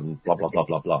uncles and blah, blah, blah,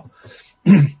 blah, blah.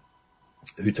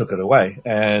 Who took it away,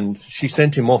 and she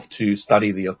sent him off to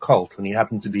study the occult, and he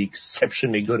happened to be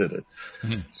exceptionally good at it.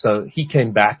 Mm-hmm. So he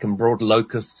came back and brought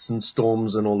locusts and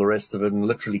storms and all the rest of it and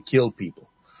literally killed people.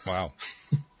 Wow.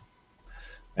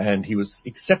 And he was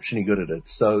exceptionally good at it.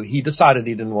 So he decided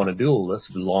he didn't want to do all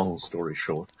this, long story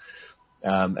short.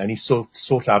 And he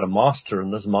sought out a master,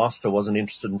 and this master wasn't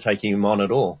interested in taking him on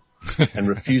at all and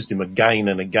refused him again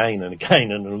and again and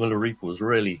again. And Milarepa was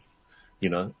really,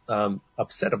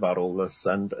 upset about all this.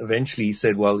 And eventually he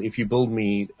said, well, if you build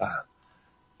me,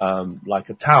 like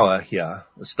a tower here,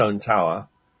 a stone tower,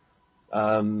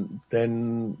 then,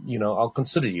 I'll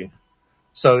consider you.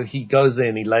 So he goes there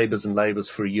and he labors and labors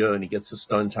for a year, and he gets a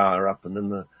stone tower up, and then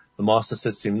the master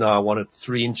says to him, no, I want it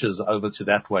 3 inches over to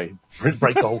that way.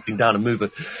 Break the whole thing down and move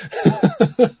it.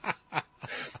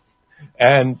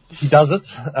 And he does it,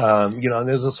 and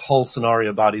there's this whole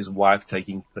scenario about his wife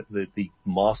the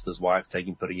master's wife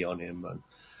taking pity on him, and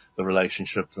the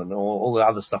relationships and all the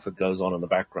other stuff that goes on in the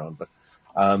background. But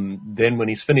then when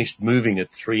he's finished moving it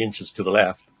 3 inches to the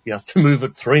left, he has to move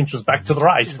it 3 inches back to the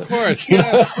right. Of course,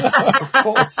 of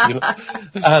course.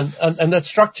 And that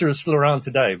structure is still around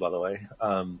today, by the way.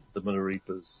 The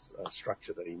Milarepa's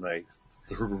structure that he made,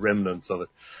 the remnants of it.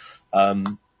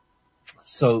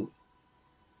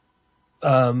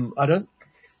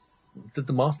 Did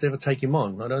the master ever take him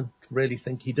on? I don't really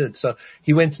think he did. So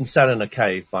he went and sat in a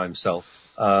cave by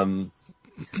himself. And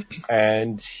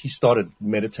he started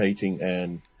meditating,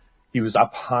 and he was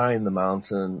up high in the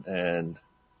mountain, and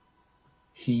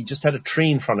he just had a tree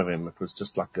in front of him. It was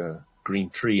just like a green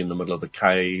tree in the middle of the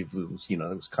cave. It was, it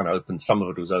was kind of open. Some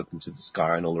of it was open to the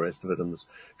sky and all the rest of it. And this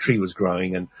tree was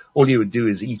growing, and all he would do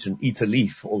is eat a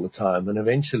leaf all the time. And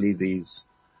eventually these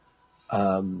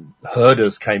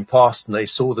herders came past, and they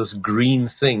saw this green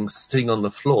thing sitting on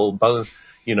the floor,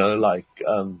 like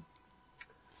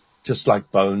just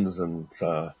like bones and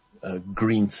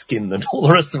green skin and all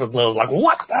the rest of it. And I was like,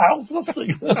 what the hell's this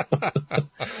thing?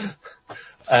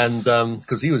 And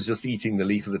because he was just eating the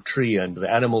leaf of the tree, and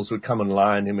the animals would come and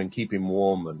lie on him and keep him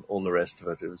warm and all the rest of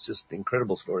it. It was just an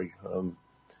incredible story,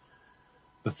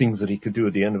 the things that he could do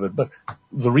at the end of it. But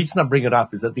the reason I bring it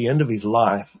up is at the end of his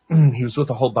life, he was with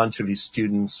a whole bunch of his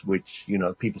students, which,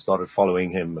 people started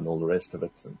following him and all the rest of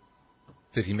it. And,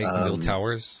 did he make the little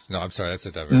towers? No, I'm sorry, that's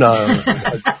a diversion. No.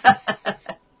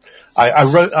 I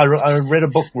read a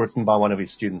book written by one of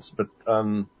his students, but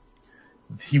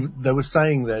they were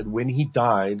saying that when he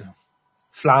died,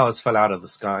 flowers fell out of the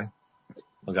sky.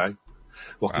 Okay.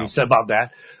 What can you say about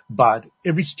that? But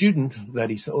every student that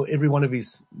he saw, every one of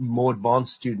his more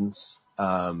advanced students,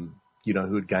 who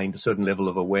had gained a certain level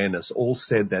of awareness, all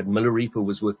said that Milarepa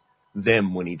was with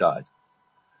them when he died.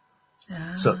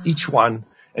 So each one,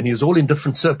 and he was all in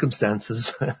different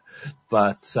circumstances,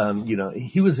 but,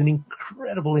 he was an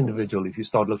incredible individual if you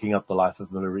start looking up the life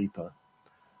of Milarepa.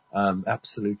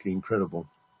 Absolutely incredible.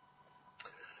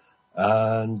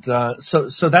 And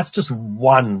so that's just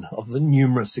one of the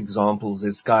numerous examples.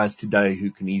 There's guys today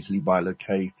who can easily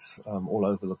bilocate all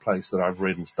over the place that I've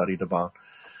read and studied about.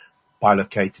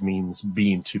 Bilocate means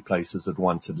be in two places at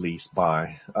once, at least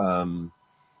by. So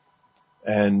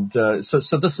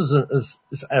this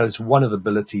is one of the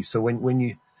abilities. So when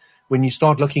you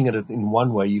start looking at it in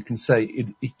one way, you can say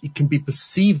it can be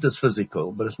perceived as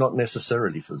physical, but it's not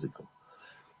necessarily physical.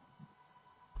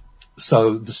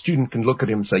 So the student can look at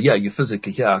him and say, yeah, you're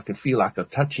physically here. I can feel like I'm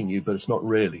touching you, but it's not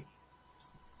really.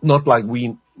 Not like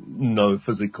we know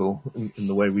physical in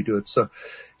the way we do it. So,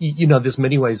 there's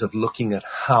many ways of looking at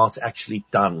how it's actually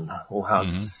done or how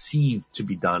it's perceived to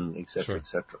be done, et cetera, et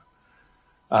cetera.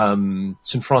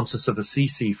 St. Francis of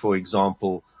Assisi, for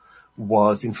example,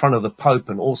 was in front of the Pope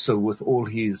and also with all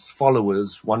his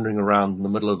followers wandering around in the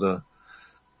middle of the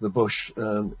bush.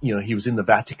 He was in the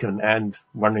Vatican and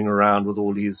running around with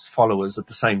all his followers at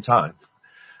the same time.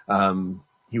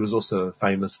 He was also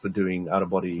famous for doing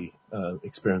out-of-body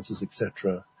experiences,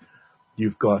 etc.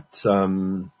 You've got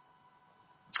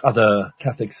other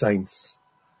Catholic saints.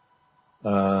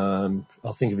 I'll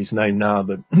think of his name now,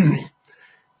 but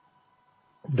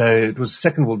it was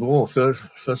Second World War,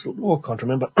 First World War, can't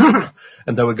remember.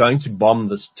 And they were going to bomb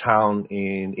this town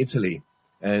in Italy,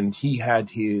 and he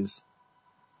had his,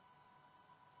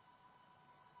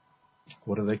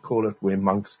 what do they call it, where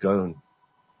monks go and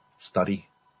study?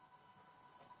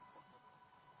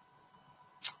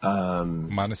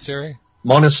 Monastery.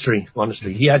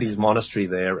 He had his monastery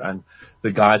there, and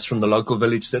the guys from the local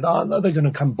village said, oh no, they're going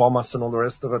to come bomb us and all the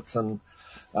rest of it, and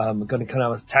going to kind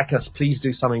of attack us. Please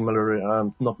do something.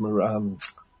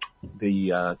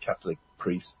 The Catholic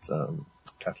priest,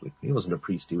 Catholic. He wasn't a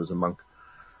priest. He was a monk.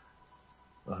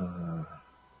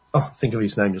 Think of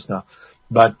his name just now.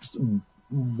 But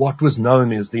what was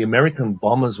known is the American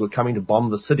bombers were coming to bomb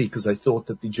the city because they thought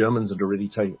that the Germans had already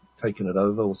taken it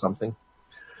over or something.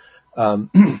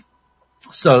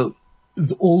 So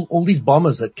all these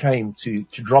bombers that came to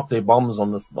drop their bombs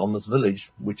on this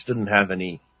village, which didn't have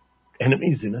any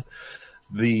enemies in it,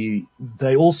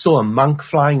 they all saw a monk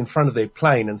flying in front of their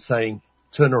plane and saying,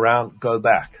 turn around, go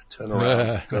back, turn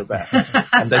around, go back.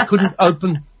 And they couldn't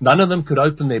none of them could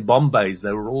open their bomb bays.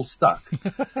 They were all stuck.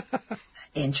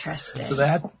 Interesting. So they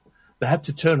had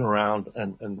to turn around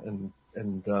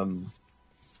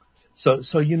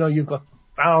so you've got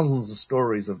thousands of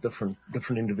stories of different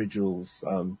individuals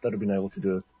that have been able to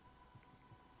do it.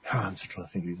 I'm just trying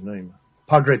to think of his name.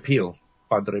 Padre Pio.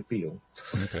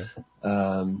 Okay.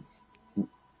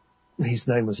 His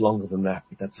name was longer than that,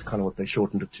 but that's kind of what they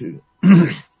shortened it to.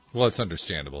 Well, it's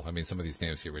understandable. I mean, some of these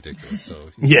names get ridiculous, so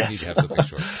you yes. need to have something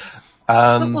short.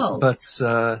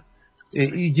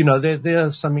 There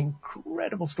are some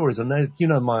incredible stories, and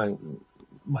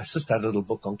my sister had a little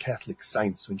book on Catholic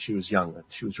saints when she was young, and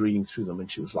she was reading through them,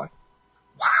 and she was like,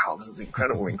 wow, this is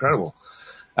incredible.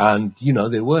 And,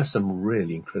 there were some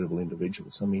really incredible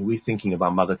individuals. I mean, we're thinking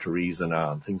about Mother Teresa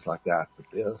now and things like that, but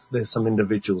there's some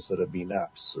individuals that have been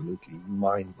absolutely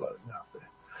mind-blowing out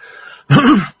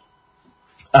there.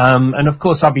 And of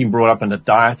course, I've been brought up in a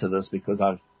diet of this because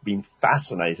I've been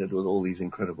fascinated with all these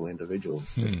incredible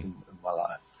individuals in my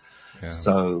life. Yeah.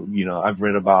 So, I've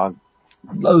read about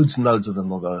loads and loads of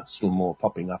them, although still more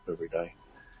popping up every day.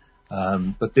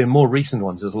 But they're more recent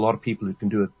ones. There's a lot of people who can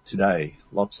do it today.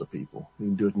 Lots of people who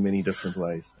can do it in many different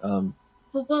ways.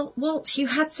 Well, Walt, you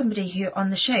had somebody who on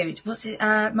the show. Was it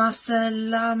Master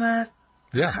Lama?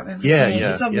 Yeah. I can't remember his name. He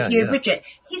was on with you, Bridget.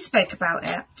 He spoke about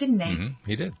it, didn't he? Mm-hmm.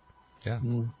 He did. Yeah.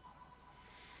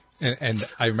 And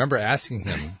I remember asking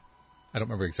him I don't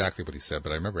remember exactly what he said,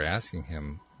 but I remember asking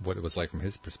him what it was like from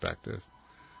his perspective.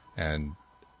 And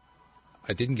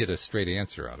I didn't get a straight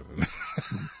answer out of him.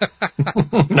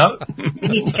 No. We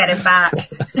need to get him back.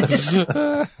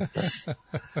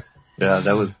 Yeah,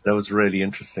 that was really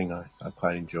interesting. I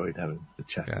quite enjoyed having the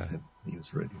chat with him. He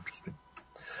was really interesting.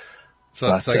 So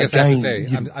I guess I have to say,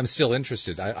 I'm still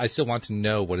interested. I still want to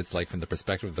know what it's like from the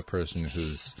perspective of the person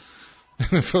who's,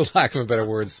 for lack of a better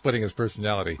word, splitting his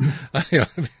personality,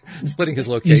 splitting his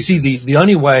location. You see, the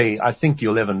only way I think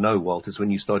you'll ever know, Walt, is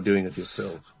when you start doing it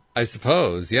yourself. I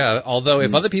suppose, yeah. Although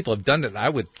if other people have done it, I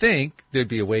would think there'd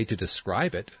be a way to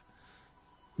describe it.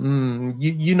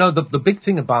 You know, the big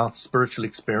thing about spiritual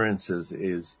experiences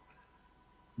is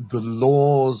the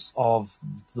laws of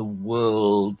the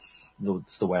worlds.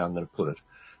 That's the way I'm going to put it.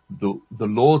 The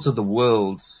laws of the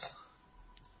worlds.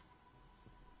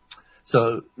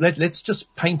 So let's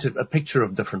just paint a picture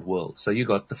of different worlds. So you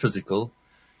got the physical,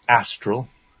 astral,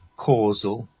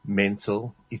 causal,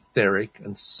 mental, etheric,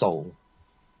 and soul.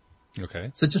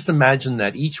 Okay. So just imagine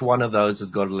that each one of those has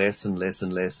got less and less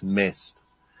and less messed.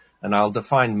 And I'll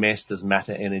define messed as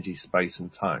matter, energy, space,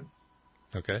 and time.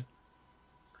 Okay.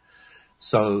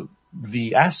 So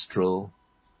the astral,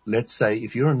 let's say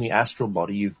if you're in the astral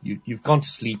body, you've gone to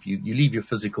sleep, you leave your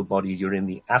physical body, you're in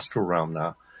the astral realm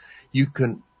now. You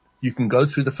can go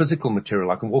through the physical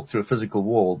material. I can walk through a physical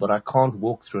wall, but I can't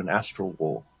walk through an astral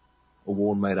wall, a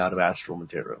wall made out of astral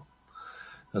material.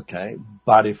 Okay.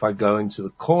 But if I go into the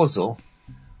causal,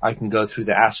 I can go through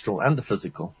the astral and the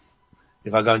physical.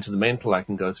 If I go into the mental, I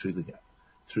can go through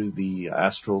the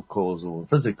astral, causal, and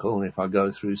physical. And if I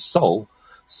go through soul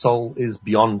is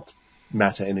beyond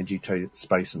matter, energy,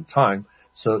 space, and time.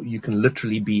 So you can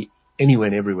literally be anywhere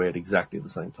and everywhere at exactly the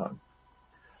same time.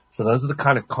 So those are the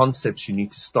kind of concepts you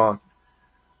need to start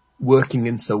working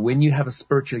in. So when you have a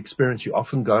spiritual experience, you're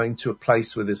often going to a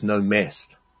place where there's no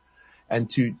mess. And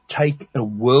to take a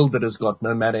world that has got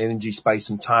no matter, energy, space,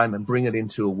 and time and bring it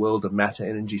into a world of matter,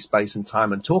 energy, space, and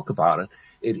time and talk about it,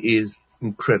 it is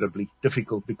incredibly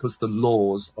difficult because the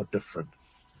laws are different.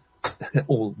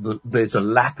 There's a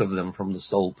lack of them from the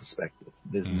soul perspective.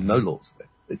 There's no laws there.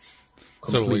 It's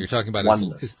so what you're talking about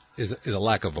is a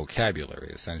lack of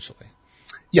vocabulary, essentially.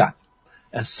 Yeah.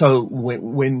 And so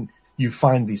when you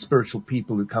find these spiritual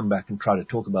people who come back and try to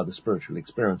talk about the spiritual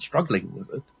experience struggling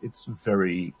with it, it's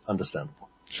very understandable.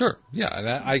 Sure. Yeah. And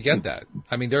I get that.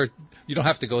 I mean, you don't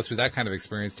have to go through that kind of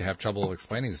experience to have trouble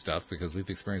explaining stuff because we've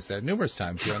experienced that numerous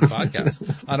times here on the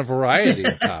podcast on a variety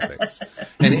of topics.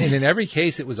 And in every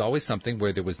case, it was always something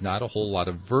where there was not a whole lot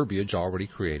of verbiage already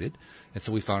created. And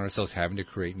so we found ourselves having to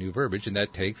create new verbiage, and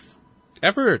that takes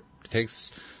effort. It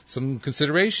takes some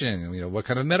consideration. What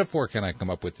kind of metaphor can I come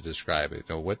up with to describe it?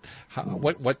 What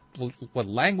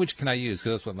language can I use?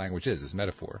 Because that's what language is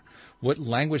metaphor. What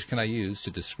language can I use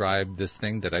to describe this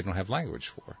thing that I don't have language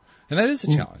for? And that is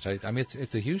a challenge. I mean,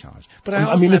 it's a huge challenge. But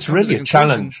it's really a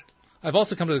challenge. I've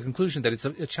also come to the conclusion that it's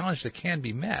a challenge that can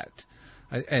be met.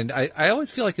 I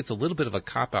always feel like it's a little bit of a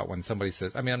cop-out when somebody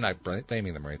says, I mean, I'm not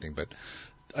blaming them or anything, but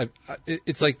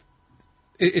it's like,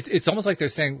 it's almost like they're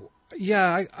saying,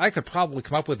 yeah, I could probably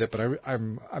come up with it, but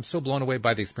I'm so blown away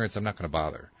by the experience, I'm not going to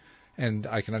bother. And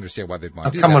I can understand why they'd want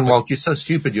to do that. Come on, Walt, you're so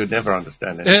stupid you'd never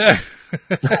understand it.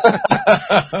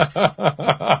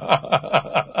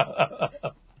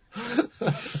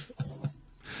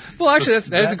 Well, actually,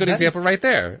 that is a good example right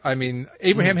there. I mean,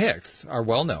 Abraham Hicks are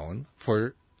well known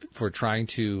for trying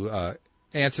to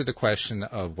answer the question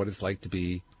of what it's like to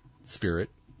be spirit,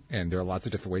 and there are lots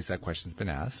of different ways that question's been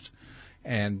asked.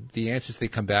 And the answers they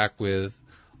come back with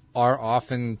are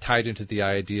often tied into the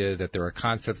idea that there are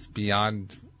concepts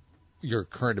beyond your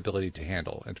current ability to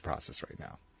handle and to process right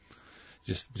now.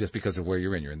 Just because of where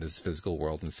you're in this physical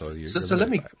world, and so you're. So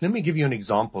let me give you an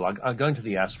example. I go into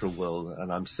the astral world,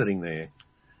 and I'm sitting there.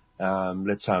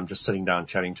 Let's say I'm just sitting down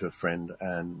chatting to a friend,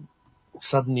 and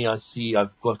suddenly I see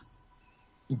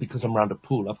because I'm around a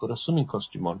pool, I've got a swimming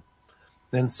costume on.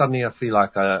 Then suddenly I feel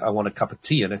like I want a cup of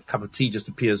tea, and a cup of tea just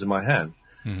appears in my hand.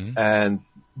 Mm-hmm. And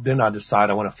then I decide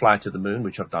I want to fly to the moon,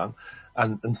 which I've done.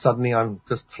 And suddenly I'm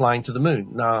just flying to the moon.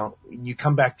 Now, you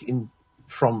come back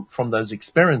from those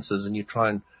experiences and you try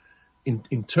and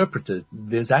interpret it.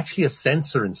 There's actually a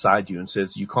sensor inside you and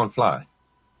says you can't fly.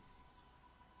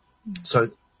 Mm-hmm.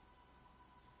 So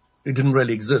it didn't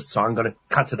really exist, so I'm going to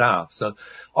cut it out. So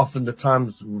often the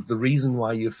times, the reason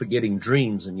why you're forgetting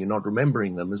dreams and you're not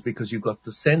remembering them is because you've got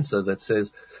the sensor that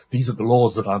says, these are the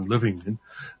laws that I'm living in,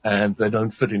 and they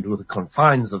don't fit into the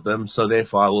confines of them, so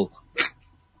therefore I will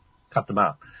cut them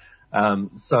out.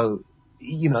 So,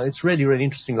 it's really, really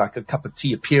interesting, like a cup of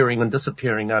tea appearing and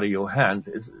disappearing out of your hand.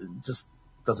 It just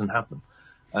doesn't happen.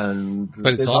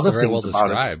 But it's also very well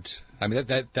described. I mean,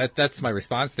 that's my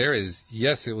response there is,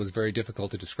 yes, it was very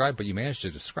difficult to describe, but you managed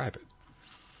to describe it.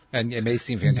 And it may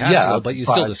seem fantastical, but you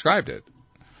still described it.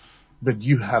 But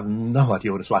you have no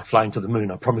idea what it's like flying to the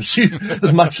moon, I promise you.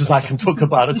 As much as I can talk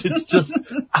about it, it's just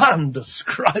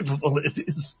undescribable.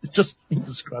 It's just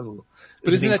indescribable.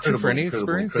 But isn't that true for any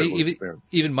experience?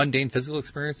 Even mundane physical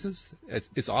experiences?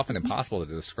 It's often impossible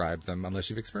to describe them unless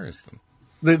you've experienced them.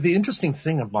 The interesting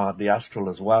thing about the astral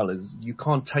as well is you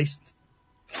can't taste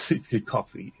the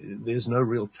coffee. There's no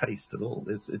real taste at all.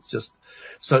 It's just,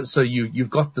 so you've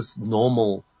got this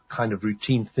normal kind of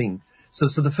routine thing. So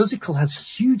the physical has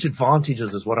huge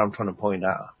advantages is what I'm trying to point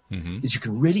out. Mm-hmm. Is you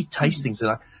can really taste things.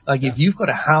 Like if you've got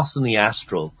a house in the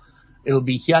astral, it'll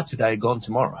be here today, gone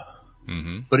tomorrow.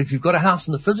 Mm-hmm. But if you've got a house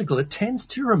in the physical, it tends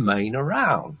to remain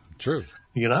around. True.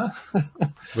 You know?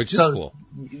 Which is cool.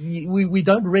 We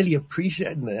don't really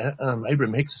appreciate it.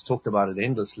 Abraham Hicks has talked about it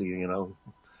endlessly, you know.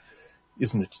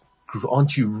 Isn't it?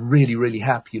 Aren't you really, really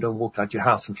happy you don't walk out your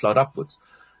house and float upwards?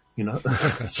 You know,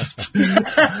 just,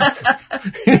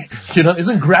 you know,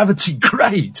 isn't gravity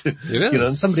great? It is. You know,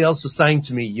 and somebody else was saying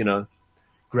to me, you know,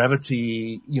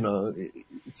 gravity, you know,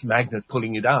 it's a magnet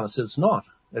pulling you down. I said, it's not.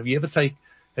 Have you ever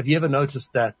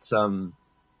noticed that,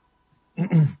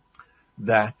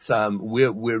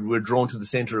 we're drawn to the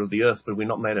center of the earth, but we're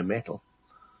not made of metal?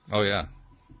 Oh yeah.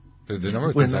 There's a number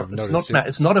of things I've noticed.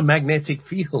 It's not a magnetic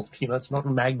field, you know. It's not a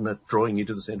magnet drawing you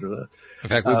to the center of the earth. In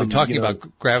fact, we've been talking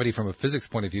about gravity from a physics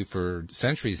point of view for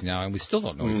centuries now, and we still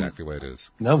don't know exactly what it is.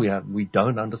 No, we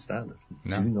don't understand it.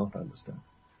 We do not understand.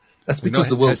 That's We because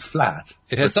know the world's flat.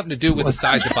 It has something to do with the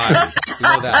size of bodies. We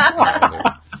know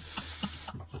that.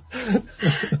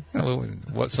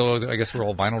 So I guess we're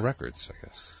all vinyl records, I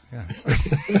guess. Yeah.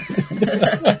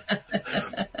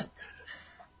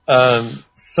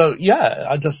 So yeah,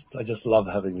 I just love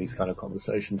having these kind of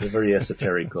conversations. They're very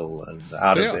esoterical and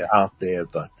out there,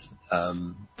 but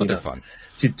they're fun.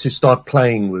 To start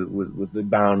playing with the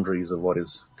boundaries of what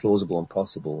is plausible and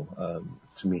possible,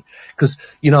 to me. Cause,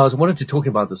 you know, I wanted to talk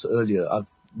about this earlier. I've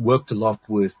worked a lot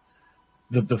with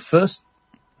the first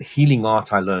healing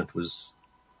art I learned was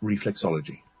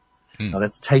reflexology. Now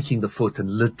that's taking the foot and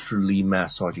literally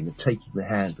massaging it, taking the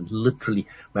hand and literally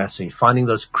massaging, finding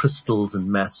those crystals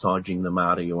and massaging them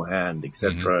out of your hand,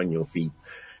 etc., and your feet,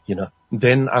 you know.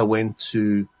 Then I went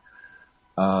to,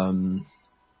 something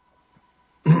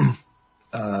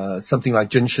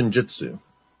like Jinshin Jitsu.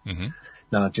 Mm-hmm.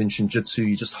 Now, Jinshin Jitsu,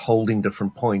 you're just holding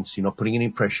different points. You're not putting any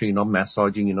pressure. You're not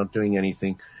massaging. You're not doing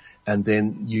anything. And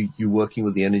then you're working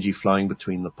with the energy flowing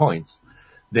between the points.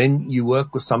 Then you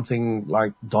work with something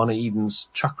like Donna Eden's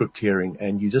chakra clearing,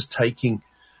 and you're just taking,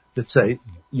 let's say,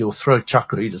 your throat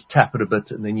chakra, you just tap it a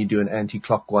bit, and then you do an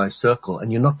anti-clockwise circle, and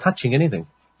you're not touching anything.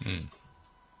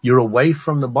 You're away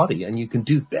from the body, and you can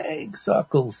do big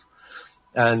circles.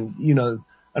 And, you know,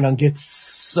 and I get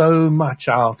so much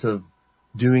out of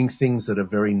doing things that are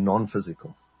very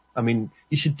non-physical. I mean,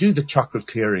 you should do the chakra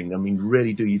clearing. I mean,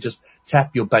 really do. You just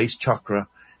tap your base chakra,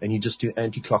 and you just do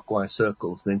anti-clockwise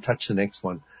circles, then touch the next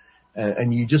one.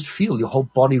 And you just feel your whole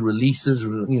body releases,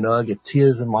 you know, I get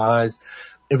tears in my eyes.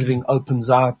 Everything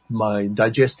opens up. My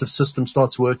digestive system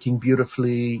starts working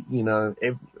beautifully, you know,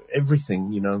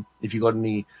 everything, you know, if you got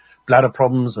any bladder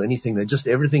problems or anything,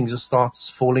 everything just starts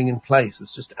falling in place.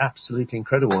 It's just absolutely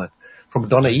incredible. From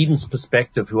Donna Eden's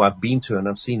perspective, who I've been to and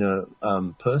I've seen her,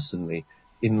 personally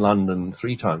in London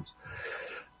 3 times.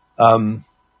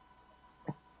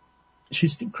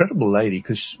 She's an incredible lady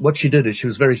because what she did is she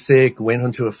was very sick, went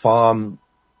onto a farm,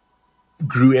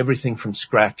 grew everything from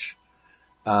scratch,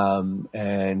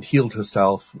 and healed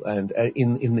herself. And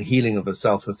in the healing of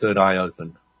herself, her third eye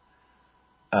opened.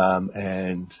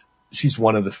 And she's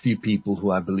one of the few people who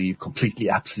I believe completely,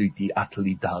 absolutely,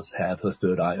 utterly does have her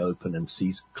third eye open and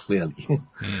sees clearly.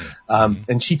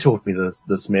 And she taught me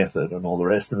this method and all the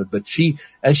rest of it. But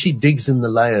as she digs in the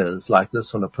layers like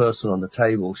this on a person on the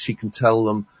table, she can tell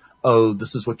them, oh,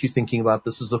 this is what you're thinking about.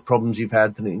 This is the problems you've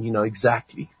had. And, you know,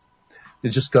 exactly. You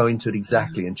just go into it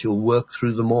exactly, and she'll work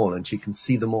through them all, and she can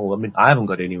see them all. I mean, I haven't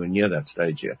got anywhere near that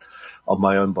stage yet of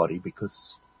my own body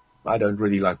because I don't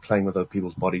really like playing with other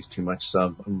people's bodies too much.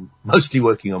 So I'm mostly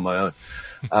working on my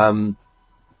own.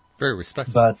 Very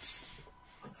respectful. But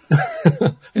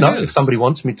no, if somebody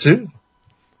wants me to.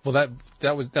 Well,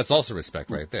 that's also respect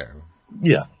right there.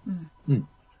 Yeah.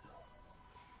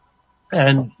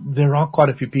 And there are quite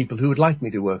a few people who would like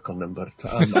me to work on them, but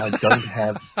I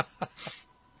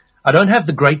don't have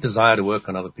the great desire to work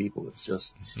on other people. It's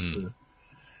just,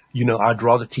 you know, I'd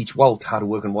rather teach Walt how to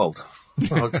work on Walt.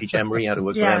 I'll teach Anne-Marie how to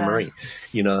work on Anne-Marie,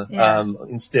 you know,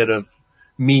 instead of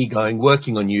me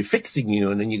working on you, fixing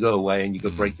you, and then you go away and you go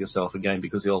break yourself again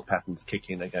because the old patterns kick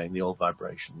in again, the old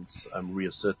vibrations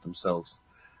reassert themselves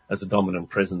as a dominant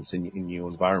presence in your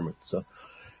environment. So,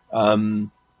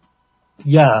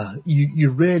 you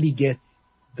really get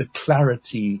the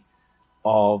clarity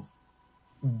of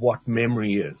what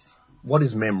memory is. What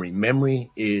is memory? Memory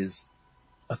is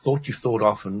a thought you've thought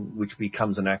often, which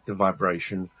becomes an active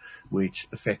vibration, which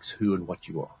affects who and what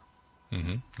you are.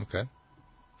 Mm-hmm. Okay.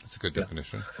 That's a good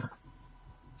definition.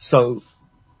 So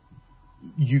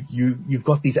you've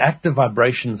got these active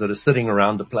vibrations that are sitting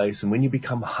around the place, and when you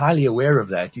become highly aware of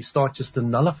that, you start just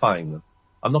nullifying them.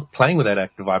 I'm not playing with that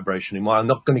active vibration anymore. I'm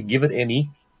not going to give it any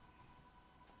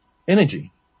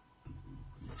energy,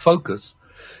 focus.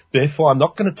 Therefore, I'm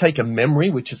not going to take a memory,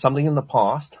 which is something in the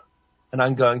past, and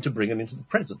I'm going to bring it into the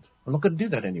present. I'm not going to do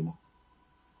that anymore.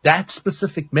 That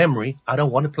specific memory, I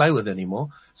don't want to play with anymore,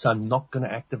 so I'm not going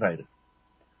to activate it.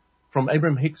 From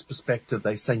Abraham Hicks' perspective,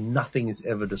 they say nothing is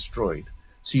ever destroyed.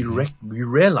 So you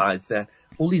realize that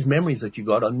all these memories that you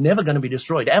got are never going to be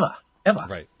destroyed, ever.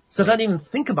 Right. So don't even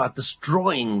think about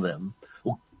destroying them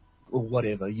or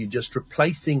whatever. You're just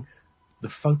replacing the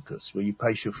focus. Where you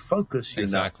place your focus, you're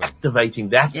now activating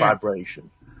that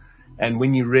vibration. And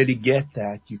when you really get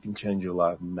that, you can change your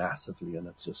life massively, and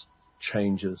it just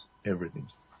changes everything.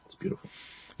 It's beautiful.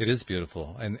 It is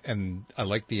beautiful. And I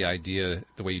like the idea,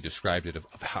 the way you described it, of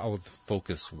how the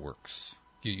focus works.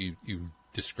 You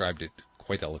described it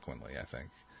quite eloquently, I think.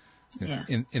 Yeah.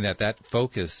 In that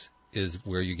focus is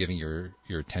where you're giving your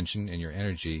attention and your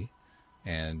energy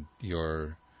and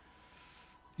your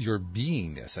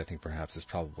beingness, I think perhaps is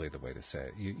probably the way to say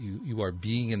it. You are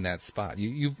being in that spot.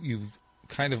 You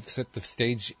kind of set the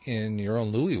stage in your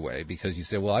own Louis way, because you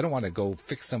say, well, I don't want to go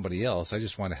fix somebody else. I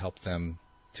just want to help them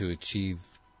to achieve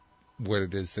what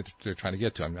it is that they're trying to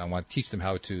get to. I want to teach them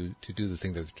how to do the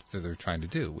thing that they're trying to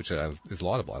do, which is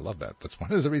laudable. I love that. That's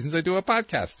one of the reasons I do a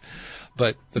podcast.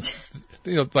 But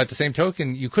by the same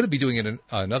token, you could be doing it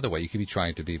another way. You could be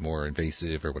trying to be more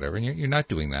invasive or whatever, and you're not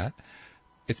doing that.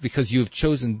 It's because you've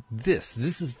chosen this.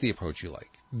 This is the approach you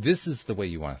like. This is the way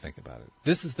you want to think about it.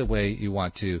 This is the way you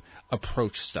want to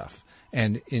approach stuff.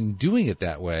 And in doing it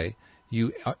that way,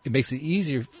 it makes it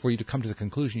easier for you to come to the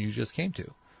conclusion you just came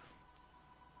to.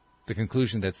 The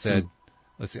conclusion that said,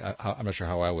 let's see, I'm not sure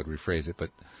how I would rephrase it,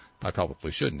 but I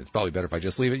probably shouldn't. It's probably better if I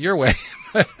just leave it your way.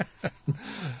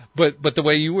 But the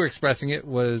way you were expressing it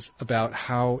was about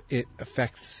how it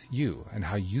affects you and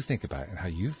how you think about it and how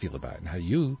you feel about it and how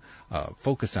you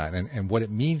focus on it and what it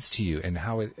means to you and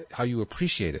how you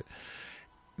appreciate it.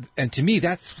 And to me,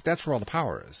 that's where all the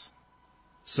power is.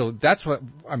 So that's what,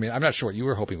 I mean, I'm not sure what you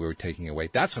were hoping we were taking away.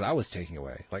 That's what I was taking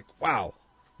away. Like, wow,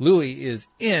 Louis is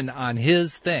in on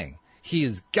his thing. He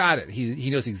has got it. He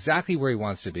knows exactly where he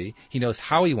wants to be. He knows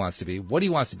how he wants to be, what he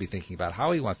wants to be thinking about,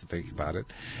 how he wants to think about it.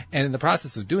 And in the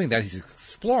process of doing that, he's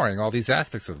exploring all these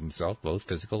aspects of himself, both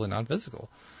physical and non-physical,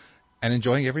 and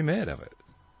enjoying every minute of it.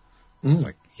 It's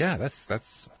like, yeah, that's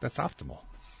optimal.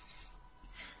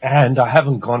 And I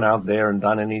haven't gone out there and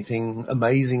done anything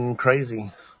amazing and crazy.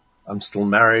 I'm still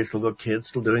married, still got kids,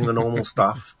 still doing the normal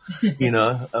stuff,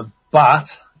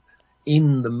 but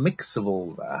in the mix of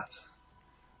all that,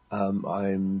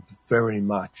 I'm very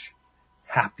much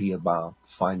happy about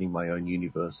finding my own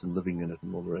universe and living in it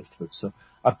and all the rest of it. So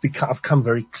I've come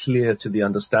very clear to the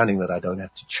understanding that I don't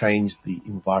have to change the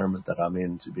environment that I'm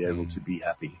in to be able to be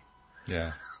happy.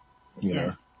 Yeah. You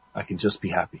know, I can just be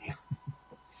happy.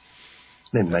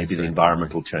 Then maybe the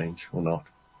environment will change or not.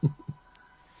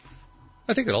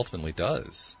 I think it ultimately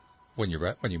does when you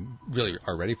really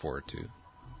are ready for it to.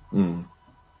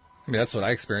 I mean, that's what I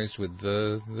experienced with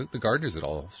the gardeners that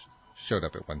all showed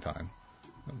up at one time.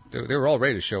 They were all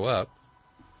ready to show up.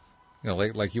 You know,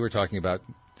 like you were talking about,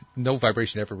 no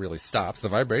vibration ever really stops. The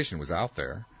vibration was out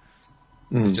there.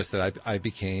 It's just that I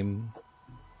became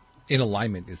in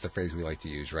alignment is the phrase we like to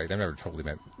use, right? I've never totally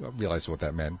realized what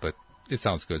that meant, but it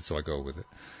sounds good, so I go with it.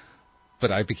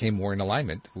 But I became more in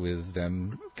alignment with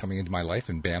them coming into my life,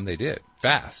 and bam, they did.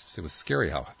 Fast. It was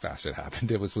scary how fast it happened.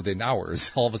 It was within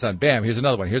hours. All of a sudden, bam, here's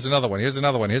another one, here's another one, here's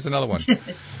another one, here's another one.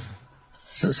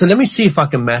 So let me see if I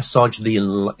can massage the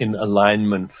in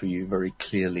alignment for you very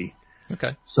clearly.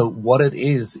 Okay. So what it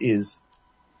is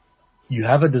you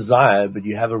have a desire, but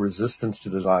you have a resistance to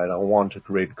desire. I want a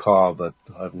red car, but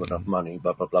I haven't got enough money,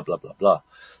 blah, blah, blah, blah, blah, blah.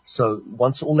 So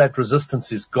once all that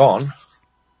resistance is gone,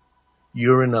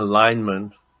 you're in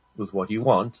alignment with what you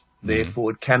want.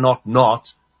 Therefore, it cannot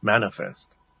not manifest.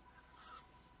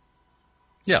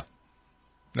 Yeah.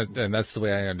 And that's the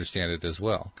way I understand it as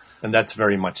well. And that's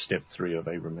very much step 3 of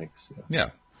Abraham Hicks. Yeah.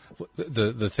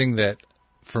 The thing that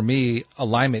for me,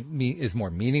 alignment is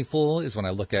more meaningful is when I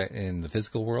look at in the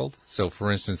physical world. So,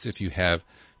 for instance, if you have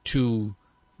two,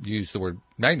 you used the word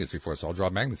magnets before, so I'll draw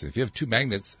magnets. If you have two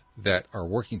magnets that are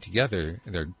working together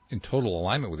and they're in total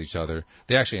alignment with each other,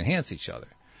 they actually enhance each other.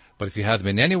 But if you have them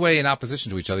in any way in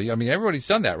opposition to each other, I mean, everybody's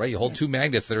done that, right? You hold two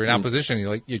magnets that are in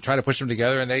opposition, you try to push them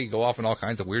together, and they go off in all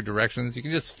kinds of weird directions. You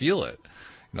can just feel it,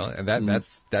 and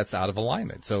that's out of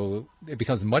alignment. So it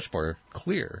becomes much more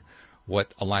clear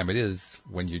what alignment is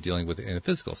when you're dealing with it in a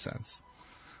physical sense.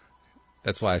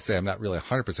 That's why I say I'm not really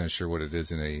 100% sure what it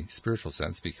is in a spiritual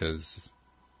sense, because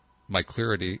my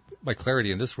clarity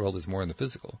in this world is more in the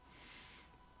physical.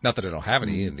 Not that I don't have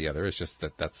any in the other, it's just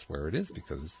that that's where it is,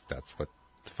 because that's what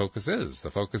the focus is. The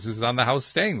focus is on the house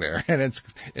staying there,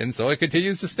 and so it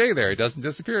continues to stay there. It doesn't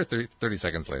disappear 30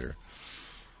 seconds later.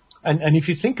 And if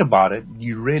you think about it,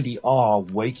 you really are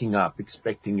waking up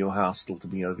expecting your house still to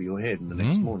be over your head in the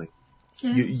next morning.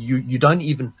 Yeah. You don't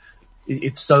even.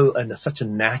 It's such a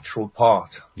natural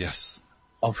part. Yes.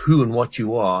 Of who and what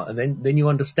you are, and then you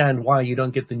understand why you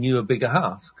don't get the newer, bigger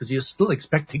house, because you're still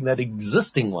expecting that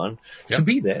existing one to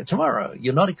be there tomorrow.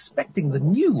 You're not expecting the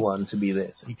new one to be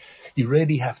there. So you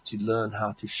really have to learn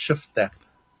how to shift that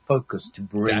focus to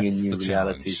bring in new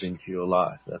realities into your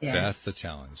life. That's the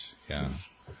challenge. Yeah.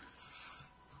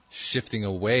 Shifting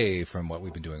away from what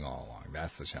we've been doing all along.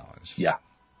 That's the challenge. Yeah.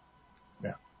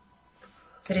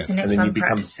 But isn't it fun practicing? And then you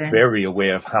become very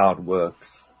aware of how it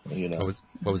works. What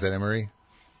was that, Anne-Marie?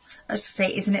 I was just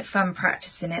say, isn't it fun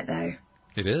practicing it though?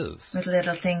 It is. With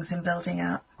little things and building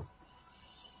up.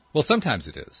 Well, sometimes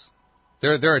it is.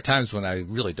 There are times when I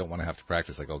really don't want to have to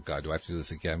practice. Like, oh God, do I have to do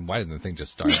this again? Why didn't the thing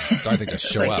just start? Why didn't it just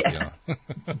show up?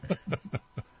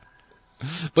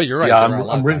 But you're right. Yeah, there are a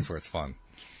lot of times where it's fun.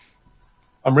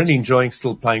 I'm really enjoying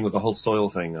still playing with the whole soil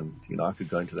thing, and I could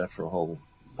go into that for a whole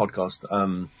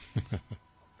podcast.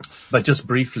 But just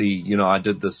briefly, I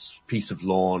did this piece of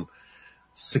lawn.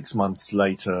 6 months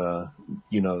later,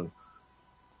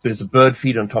 there's a bird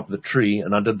feed on top of the tree,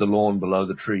 and I did the lawn below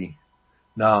the tree.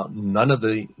 Now, and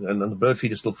the bird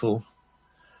feed is still full,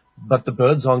 but the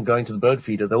birds aren't going to the bird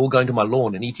feeder. They're all going to my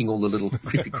lawn and eating all the little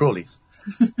creepy crawlies.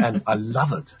 And I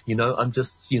love it. I'm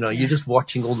just, you're just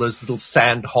watching all those little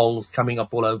sand holes coming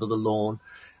up all over the lawn.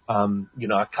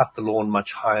 I cut the lawn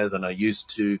much higher than I used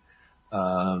to.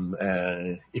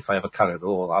 If I ever cut it at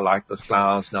all, I like the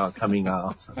flowers now coming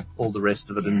out, all the rest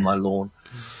of it in my lawn.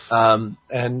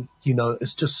 And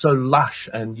it's just so lush,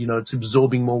 and, it's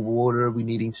absorbing more water. We're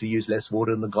needing to use less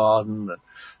water in the garden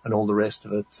and all the rest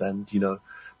of it. And,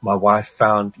 my wife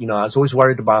found, I was always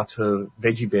worried about her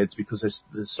veggie beds because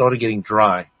they started getting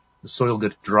dry. The soil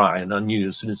gets dry, and I knew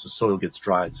as soon as the soil gets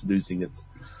dry, it's losing its,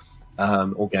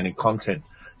 organic content.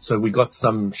 So we got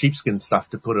some sheepskin stuff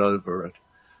to put over it.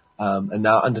 And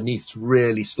now underneath it's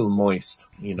really still moist,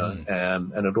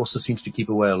 and it also seems to keep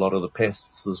away a lot of the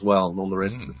pests as well and all the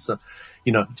rest of it. So,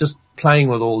 just playing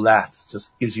with all that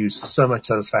just gives you so much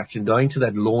satisfaction. Going to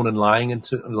that lawn and lying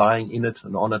in it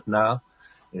and on it now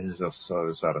is just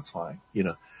so satisfying,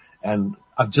 and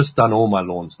I've just done all my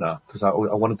lawns now because I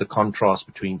wanted the contrast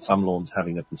between some lawns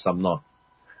having it and some not.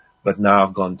 But now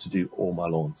I've gone to do all my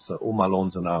lawns. So all my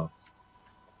lawns are now,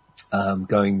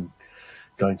 going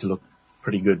to look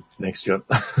pretty good next year.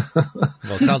 Well,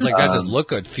 it sounds like that just look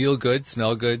good, feel good,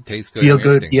 smell good, taste good. Feel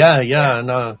good. Yeah.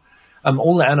 No.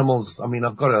 All the animals,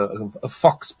 I've got a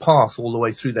fox path all the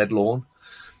way through that lawn.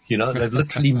 They've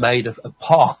literally made a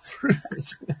path through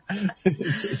it.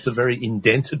 It's a very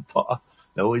indented path.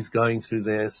 They're always going through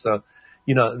there. So,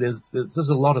 there's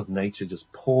a lot of nature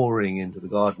just pouring into the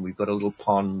garden. We've got a little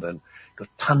pond and got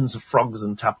tons of frogs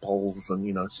and tadpoles, and,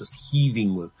 it's just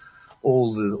heaving with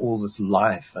all this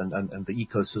life and the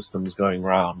ecosystems going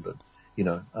around. And,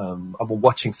 I've been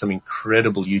watching some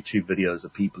incredible YouTube videos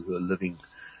of people who are living,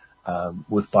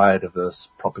 with biodiverse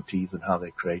properties and how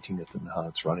they're creating it and how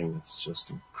it's running. It's just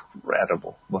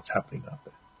incredible what's happening out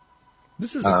there.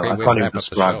 This is a great way to wrap up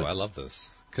the show. I love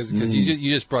this. Because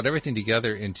you just brought everything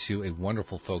together into a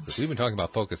wonderful focus. We've been talking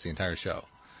about focus the entire show.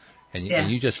 And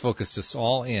you just focused us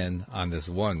all in on this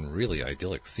one really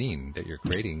idyllic scene that you're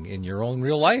creating in your own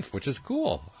real life, which is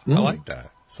cool. I like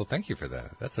that. So thank you for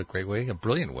that. That's a great way, a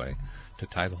brilliant way to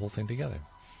tie the whole thing together.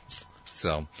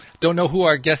 So don't know who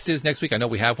our guest is next week. I know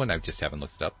we have one. I just haven't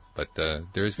looked it up. But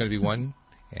there is going to be one.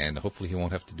 And hopefully he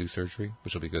won't have to do surgery,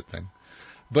 which will be a good thing.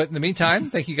 But in the meantime,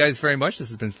 thank you guys very much. This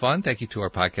has been fun. Thank you to our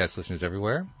podcast listeners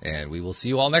everywhere. And we will see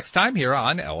you all next time here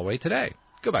on LOA Today.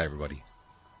 Goodbye, everybody.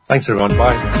 Thanks, everyone.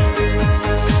 Bye.